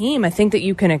only team I think that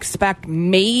you can expect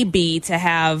maybe to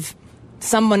have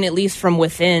someone at least from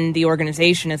within the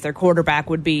organization as their quarterback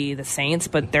would be the Saints,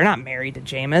 but they're not married to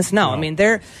Jameis. No, I mean,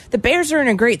 the Bears are in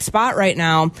a great spot right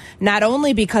now, not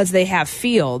only because they have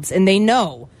Fields and they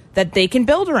know that they can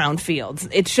build around Fields.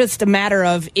 It's just a matter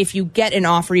of if you get an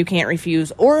offer you can't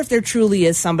refuse, or if there truly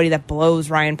is somebody that blows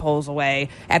Ryan Poles away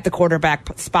at the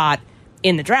quarterback spot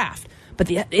in the draft. But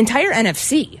the entire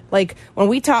NFC, like when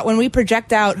we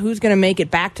project out who's going to make it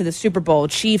back to the Super Bowl,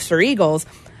 Chiefs or Eagles,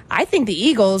 I think the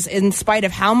Eagles, in spite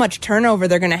of how much turnover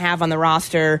they're going to have on the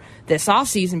roster this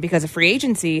offseason because of free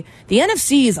agency, the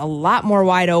NFC is a lot more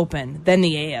wide open than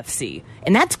the AFC.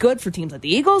 And that's good for teams like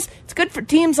the Eagles. It's good for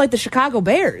teams like the Chicago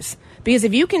Bears. Because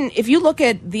if you look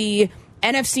at the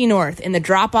NFC North and the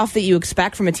drop-off that you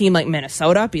expect from a team like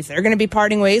Minnesota, because they're going to be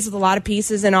parting ways with a lot of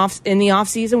pieces in the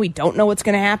offseason. We don't know what's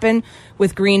going to happen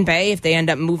with Green Bay if they end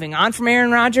up moving on from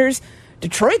Aaron Rodgers.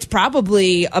 Detroit's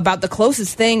probably about the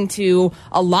closest thing to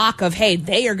a lock of, hey,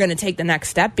 they are going to take the next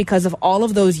step because of all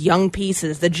of those young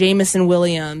pieces, the Jameson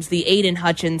Williams, the Aiden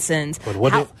Hutchinsons.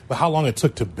 But how long it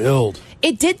took to build?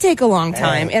 It did take a long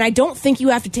time, and I don't think you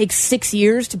have to take 6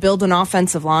 years to build an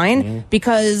offensive line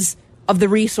because of the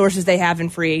resources they have in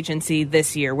free agency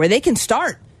this year, where they can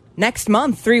start next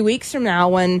month, 3 weeks from now,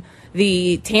 when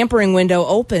the tampering window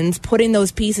opens, putting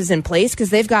those pieces in place because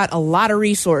they've got a lot of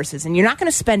resources. And you're not going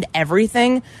to spend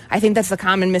everything. I think that's the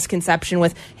common misconception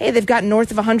with, hey, they've got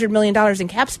north of $100 million in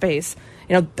cap space.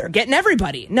 They're getting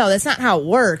everybody. No, that's not how it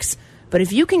works. But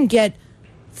if you can get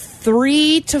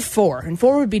 3 to 4, and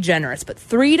 4 would be generous, but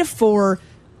 3 to 4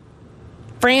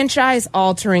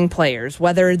 franchise-altering players,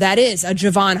 whether that is a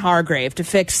Javon Hargrave to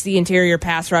fix the interior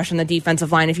pass rush and the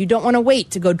defensive line, if you don't want to wait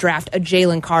to go draft a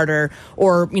Jalen Carter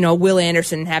or Will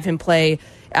Anderson and have him play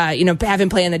in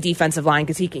the defensive line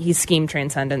because he's scheme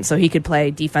transcendent, so he could play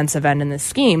defensive end in this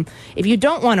scheme. If you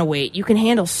don't want to wait, you can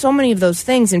handle so many of those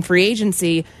things in free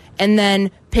agency and then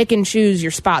pick and choose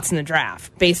your spots in the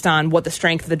draft based on what the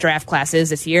strength of the draft class is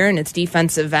this year and its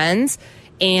defensive ends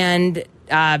and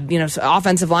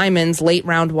offensive linemen's late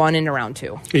round 1 into round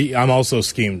 2. I'm also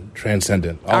scheme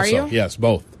transcendent. Also. Are you? Yes,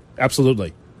 both.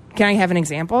 Absolutely. Can I have an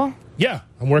example? Yeah,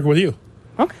 I'm working with you.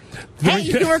 Okay. Hey,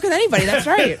 you can work with anybody. That's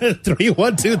right.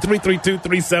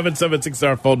 312-332-3776 is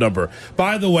our phone number.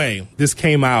 By the way, this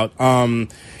came out.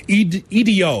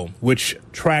 EDO, which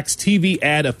tracks TV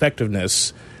ad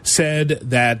effectiveness, said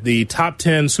that the top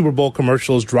 10 Super Bowl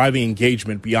commercials driving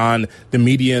engagement beyond the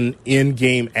median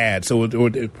in-game ad. So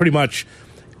it pretty much,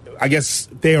 I guess,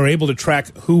 they are able to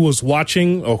track who was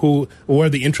watching or where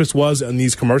the interest was in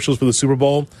these commercials for the Super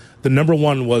Bowl. The number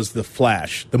one was The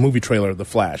Flash, the movie trailer, The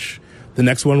Flash. The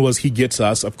next one was He Gets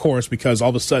Us, of course, because all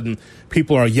of a sudden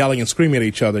people are yelling and screaming at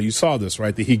each other. You saw this,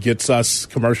 right? The He Gets Us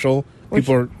commercial.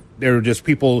 There were just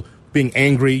people being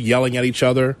angry, yelling at each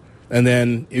other. And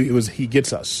then it was He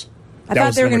Gets Us. I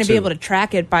thought they were going to be able to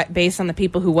track it based on the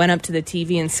people who went up to the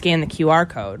TV and scanned the QR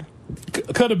code.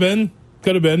 Could have been,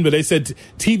 but they said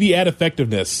TV ad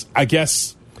effectiveness. I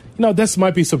guess, this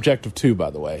might be subjective too,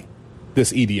 by the way,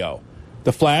 this EDO.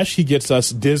 The Flash, He Gets Us,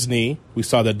 Disney. We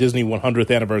saw that Disney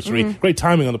 100th anniversary. Mm-hmm. Great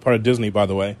timing on the part of Disney, by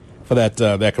the way, for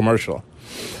that commercial.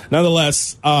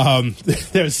 Nonetheless,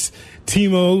 there's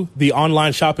Temu, the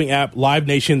online shopping app, Live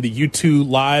Nation, the U2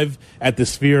 Live at the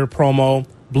Sphere promo,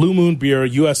 Blue Moon Beer,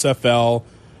 USFL,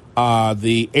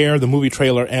 the Air, the movie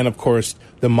trailer, and, of course,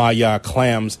 the Maya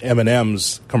Clams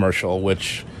M&M's commercial,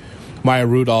 which Maya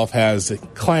Rudolph has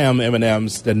clam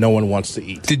M&M's that no one wants to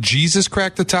eat. Did Jesus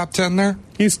crack the top 10 there?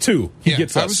 He's 2. He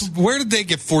gets us. Where did they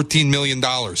get $14 million for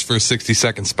a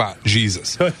 60-second spot?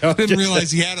 Jesus. I didn't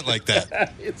realize he had it like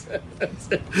that.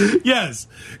 Yes.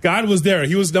 God was there.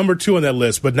 He was number 2 on that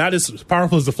list, but not as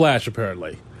powerful as The Flash,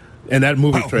 apparently. And that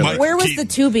movie trailer. Where was the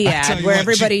Tubi ad where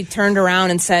everybody turned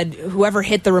around and said, whoever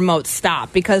hit the remote,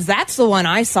 stop? Because that's the one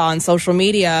I saw on social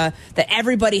media that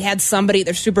everybody had somebody at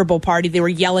their Super Bowl party they were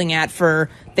yelling at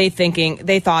for, they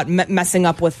thought messing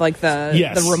up with like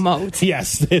the remote.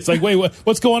 Yes. It's like, wait,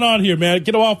 what's going on here, man?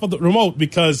 Get off of the remote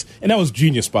and that was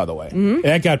genius, by the way. Mm-hmm.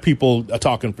 That got people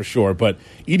talking for sure. But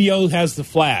EDO has The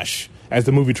Flash as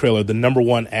the movie trailer, the number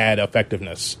 1 ad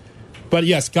effectiveness. But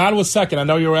yes, God was second. I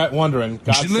know you were wondering.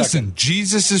 Listen, second.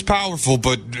 Jesus is powerful,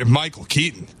 but Michael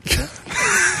Keaton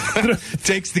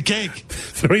takes the cake.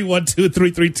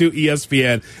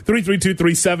 312-332-ESPN.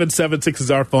 332-3776 is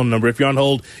our phone number. If you're on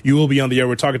hold, you will be on the air.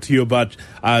 We're talking to you about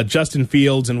Justin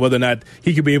Fields and whether or not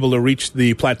he could be able to reach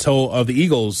the plateau of the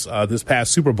Eagles this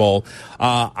past Super Bowl.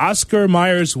 Oscar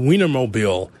Mayer's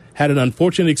Wienermobile had an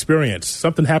unfortunate experience.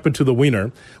 Something happened to the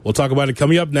Wiener. We'll talk about it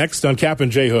coming up next on Cap and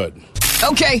J Hood.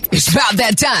 Okay, it's about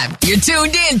that time. You're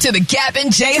tuned in to the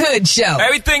Captain J Hood Show.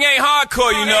 Everything ain't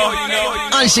hardcore, you know.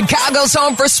 On Chicago's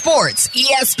Home for Sports,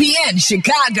 ESPN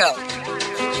Chicago.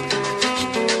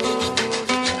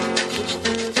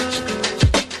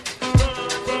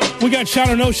 We got Shot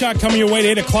or No Shot coming your way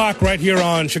at 8 o'clock right here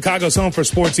on Chicago's Home for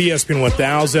Sports, ESPN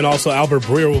 1000. Also, Albert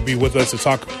Breer will be with us to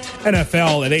talk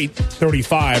NFL at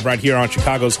 8:35 right here on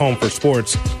Chicago's Home for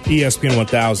Sports, ESPN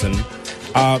 1000.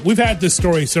 We've had this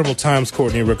story several times,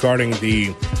 Courtney, regarding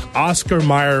the Oscar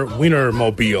Mayer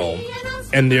Wienermobile.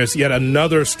 And there's yet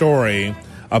another story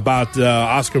about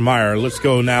Oscar Mayer. Let's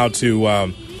go now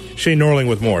to Shay Norling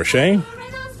with more. Shay?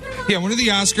 Yeah, one of the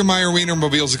Oscar Mayer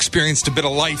Wienermobiles experienced a bit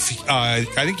of life. I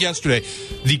think yesterday,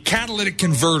 the catalytic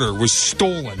converter was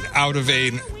stolen out of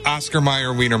an Oscar Mayer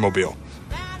Wienermobile.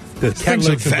 The things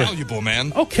are valuable,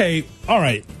 man. Okay, all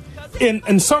right.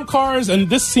 In some cars, and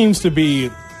this seems to be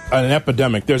an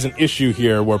epidemic, there's an issue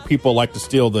here where people like to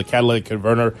steal the catalytic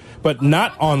converter, but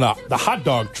not on the hot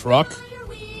dog truck.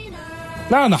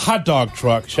 Not on the hot dog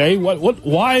truck, Shay.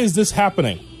 Why is this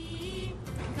happening?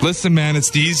 Listen, man, it's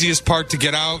the easiest part to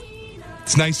get out.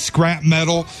 It's nice scrap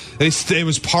metal. It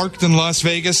was parked in Las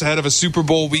Vegas ahead of a Super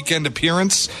Bowl weekend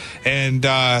appearance, and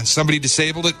somebody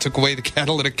disabled it, took away the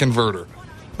catalytic converder.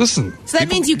 Listen. So that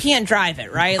means you can't drive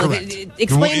it, right? Like,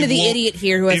 explain to the idiot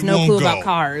here who has no clue about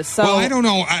cars. So. Well, I don't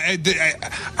know.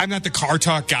 I'm not the car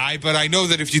talk guy, but I know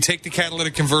that if you take the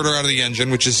catalytic converter out of the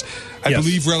engine, which is, I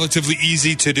believe, relatively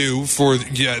easy to do for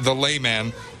the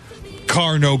layman,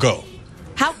 car no go.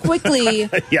 How quickly?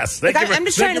 Yes. I'm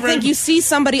just trying to think. You see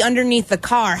somebody underneath the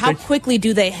car. How quickly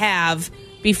do they have?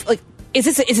 Is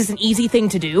this an easy thing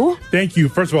to do? Thank you.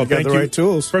 First of all, thank you. Right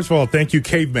tools. First of all, thank you,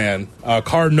 Caveman.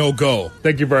 Car no go.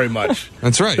 Thank you very much.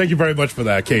 That's right. Thank you very much for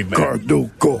that, Caveman. Car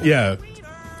no go. Yeah.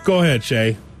 Go ahead,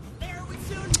 Shay.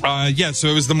 So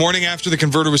it was the morning after the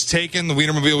converter was taken. The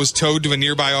Wienermobile was towed to a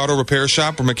nearby auto repair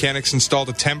shop where mechanics installed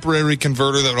a temporary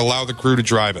converter that would allow the crew to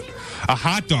drive it. A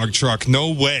hot dog truck, no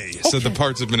way, said the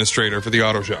parts administrator for the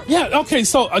auto shop. Yeah, okay,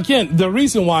 so again, the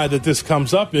reason why that this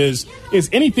comes up is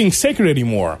anything sacred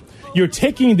anymore? You're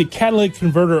taking the catalytic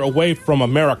converter away from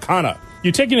Americana.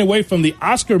 You're taking it away from the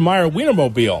Oscar Mayer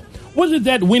Wienermobile. What did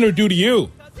that wiener do to you?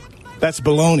 That's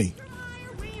baloney.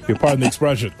 You're pardon the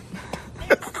expression.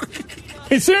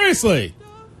 Hey, seriously.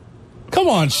 Come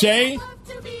on, Shay.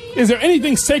 Is there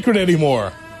anything sacred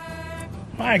anymore?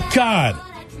 My God.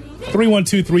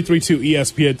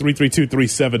 312-332-ESPN,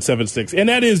 332-3776. And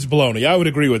that is baloney. I would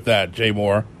agree with that, Jay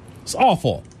Moore. It's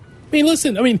awful.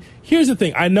 Listen, here's the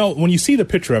thing. I know when you see the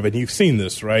picture of it, you've seen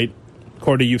this, right?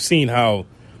 Courtney, you've seen how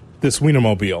this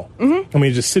Wienermobile,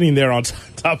 just sitting there on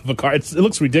top of a car, it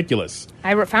looks ridiculous.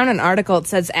 I found an article. It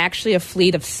says actually a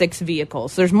fleet of 6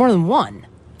 vehicles. So there's more than one.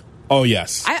 Oh,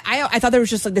 yes. I thought there was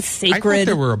just like this sacred. I thought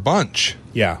there were a bunch.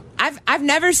 Yeah. I've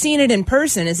never seen it in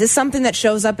person. Is this something that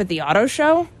shows up at the auto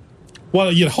show?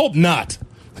 Well, you'd hope not.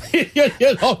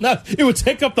 You'd hope not. It would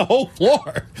take up the whole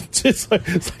floor. It's like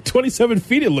 27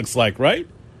 feet, it looks like, right?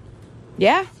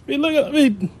 Yeah.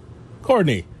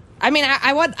 Courtney.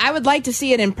 I would like to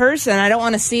see it in person. I don't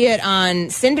want to see it on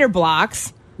cinder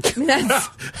blocks. You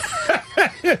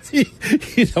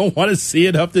don't want to see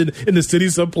it up in the city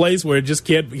someplace where it just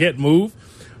can't move?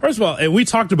 First of all, and we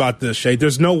talked about this, Shay,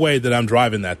 there's no way that I'm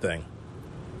driving that thing.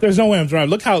 There's no way I'm driving.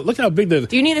 Look how big the...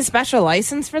 Do you need a special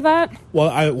license for that? Well,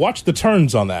 I watch the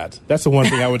turns on that. That's the one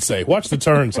thing I would say. Watch the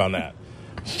turns on that.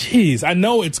 Jeez, I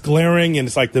know it's glaring and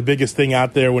it's like the biggest thing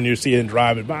out there when you're seeing it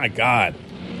driving. My God,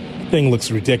 thing looks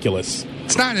ridiculous.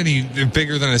 It's not any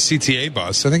bigger than a CTA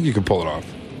bus. I think you can pull it off.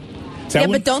 Yeah,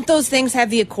 but don't those things have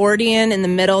the accordion in the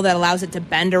middle that allows it to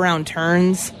bend around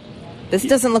turns? This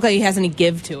doesn't look like it has any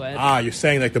give to it. You're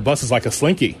saying like the bus is like a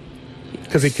Slinky.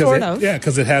 Because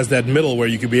it has that middle where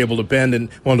you could be able to bend in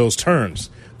one of those turns.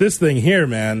 This thing here,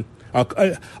 man,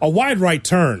 a wide right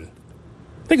turn.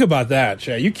 Think about that,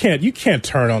 Shay. You can't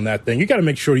turn on that thing. You got to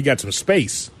make sure you got some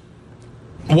space.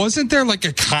 Wasn't there like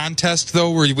a contest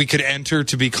though where we could enter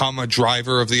to become a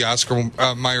driver of the Oscar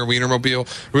Mayer Wienermobile?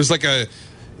 It was like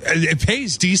it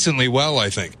pays decently well, I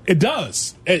think. It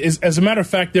does. As a matter of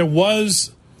fact, there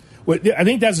was. I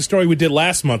think that's a story we did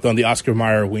last month on the Oscar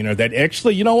Mayer Wiener that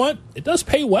actually, you know what? It does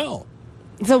pay well.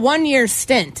 It's a 1-year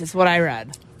stint is what I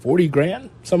read. $40,000,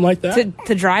 something like that?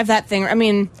 To drive that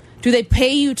thing. Do they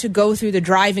pay you to go through the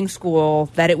driving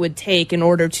school that it would take in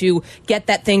order to get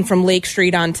that thing from Lake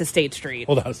Street onto State Street?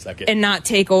 Hold on a second. And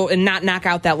not knock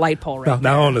out that light pole right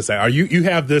now, hold on a second. You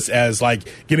have this as like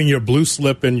getting your blue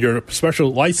slip and your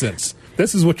special license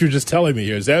This is what you're just telling me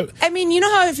here. Is that? I mean, you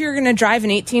know how if you're going to drive an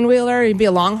 18-wheeler and be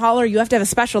a long hauler, you have to have a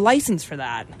special license for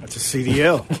that. That's a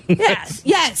CDL.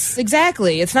 Yes,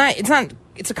 exactly. It's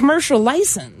a commercial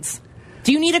license.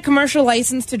 Do you need a commercial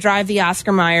license to drive the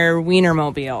Oscar Mayer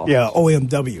Wienermobile? Yeah,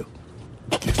 OMW.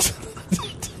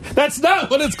 That's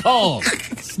not what it's called.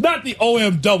 It's not the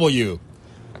OMW.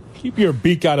 Keep your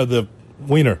beak out of the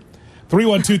wiener.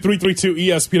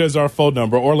 312-332-ESPN is our phone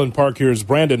number. Orland Park here is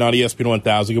Brandon on ESPN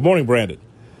 1000. Good morning, Brandon.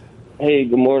 Hey,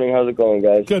 good morning. How's it going,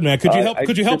 guys? Good, man. Could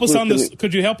you help us on this?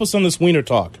 Could you help us on this wiener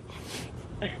talk?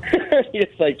 Yes,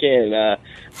 I can.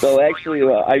 So actually,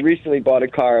 I recently bought a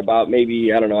car about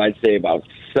maybe, I'd say about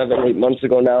 7-8 months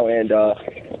ago now, and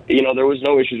there was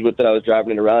no issues with it. I was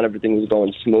driving it around, everything was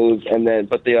going smooth,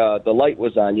 but the light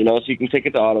was on, so you can take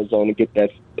it to AutoZone and get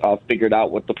that figured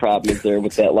out what the problem is there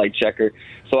with that light checker.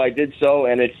 So I did so,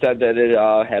 and it said that it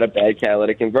had a bad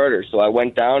catalytic converter. So I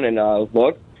went down and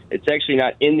looked. It's actually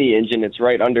not in the engine. It's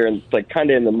right under, it's like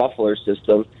kind of in the muffler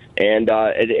system. And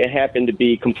it happened to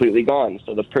be completely gone.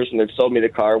 So the person that sold me the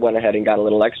car went ahead and got a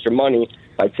little extra money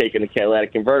by taking the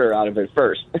catalytic converter out of it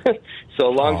first. So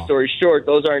long story short,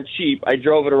 those aren't cheap. I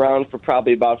drove it around for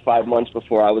probably about 5 months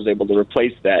before I was able to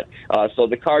replace that. So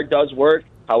the car does work.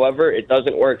 However, it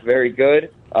doesn't work very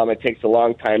good. It takes a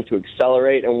long time to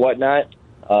accelerate and whatnot.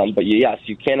 But yes,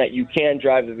 you can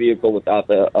drive the vehicle without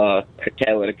the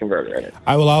catalytic converter in it.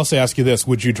 I will also ask you this: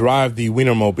 would you drive the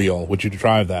Wienermobile? Would you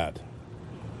drive that?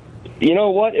 You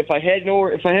know what? If I had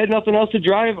nothing else to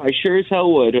drive, I sure as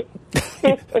hell would.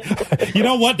 You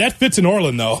know what? That fits in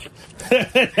Orland, though.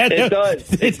 It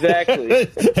does, exactly.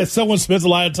 As someone spends a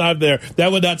lot of time there,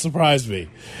 that would not surprise me.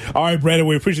 All right, Brandon,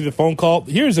 we appreciate the phone call.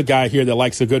 Here's a guy here that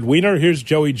likes a good wiener. Here's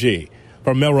Joey G.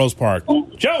 from Melrose Park.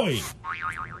 Joey!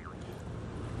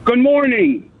 Good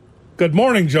morning. Good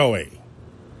morning, Joey.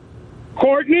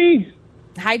 Courtney?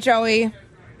 Hi, Joey.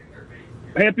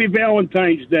 Happy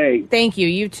Valentine's Day. Thank you.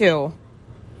 You too.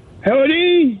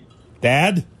 Howdy.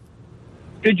 Dad?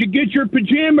 Did you get your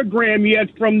pajamagram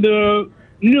yet from the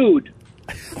nude?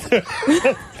 Did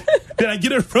I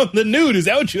get it from the nude? Is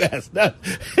that what you asked?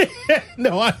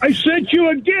 No, I sent you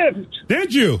a gift.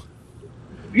 Did you?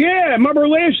 Yeah, remember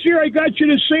last year I got you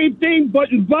the same thing, but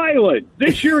in violet.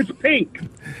 This year it's pink.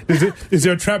 Is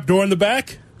there a trap door in the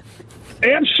back?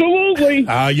 Absolutely.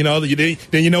 Then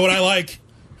you know what I like.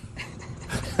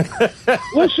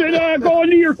 Listen, going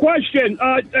to your question,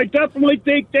 I definitely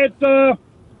think that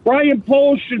Brian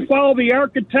Poles should follow the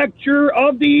architecture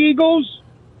of the Eagles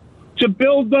to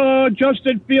build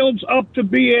Justin Fields up to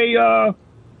be a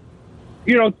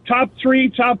top 3,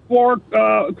 top 4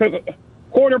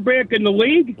 quarterback in the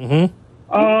league. Mm-hmm.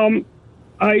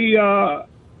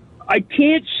 I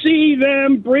can't see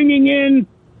them bringing in.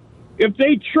 If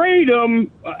they trade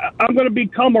him, I'm going to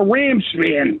become a Rams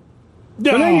fan.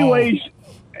 No. But anyways,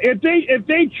 if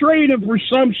they trade him for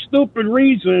some stupid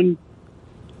reason,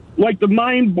 like the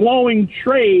mind-blowing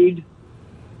trade,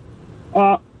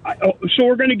 so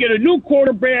we're going to get a new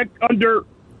quarterback under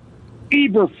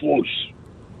Eberflus.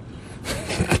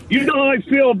 You know how I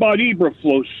feel about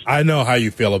Eberflus. I know how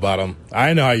you feel about him.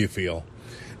 I know how you feel.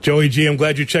 Joey G, I'm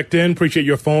glad you checked in. Appreciate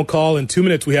your phone call. In 2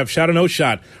 minutes, we have Shot or No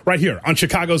Shot right here on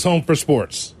Chicago's Home for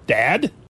Sports. Dad?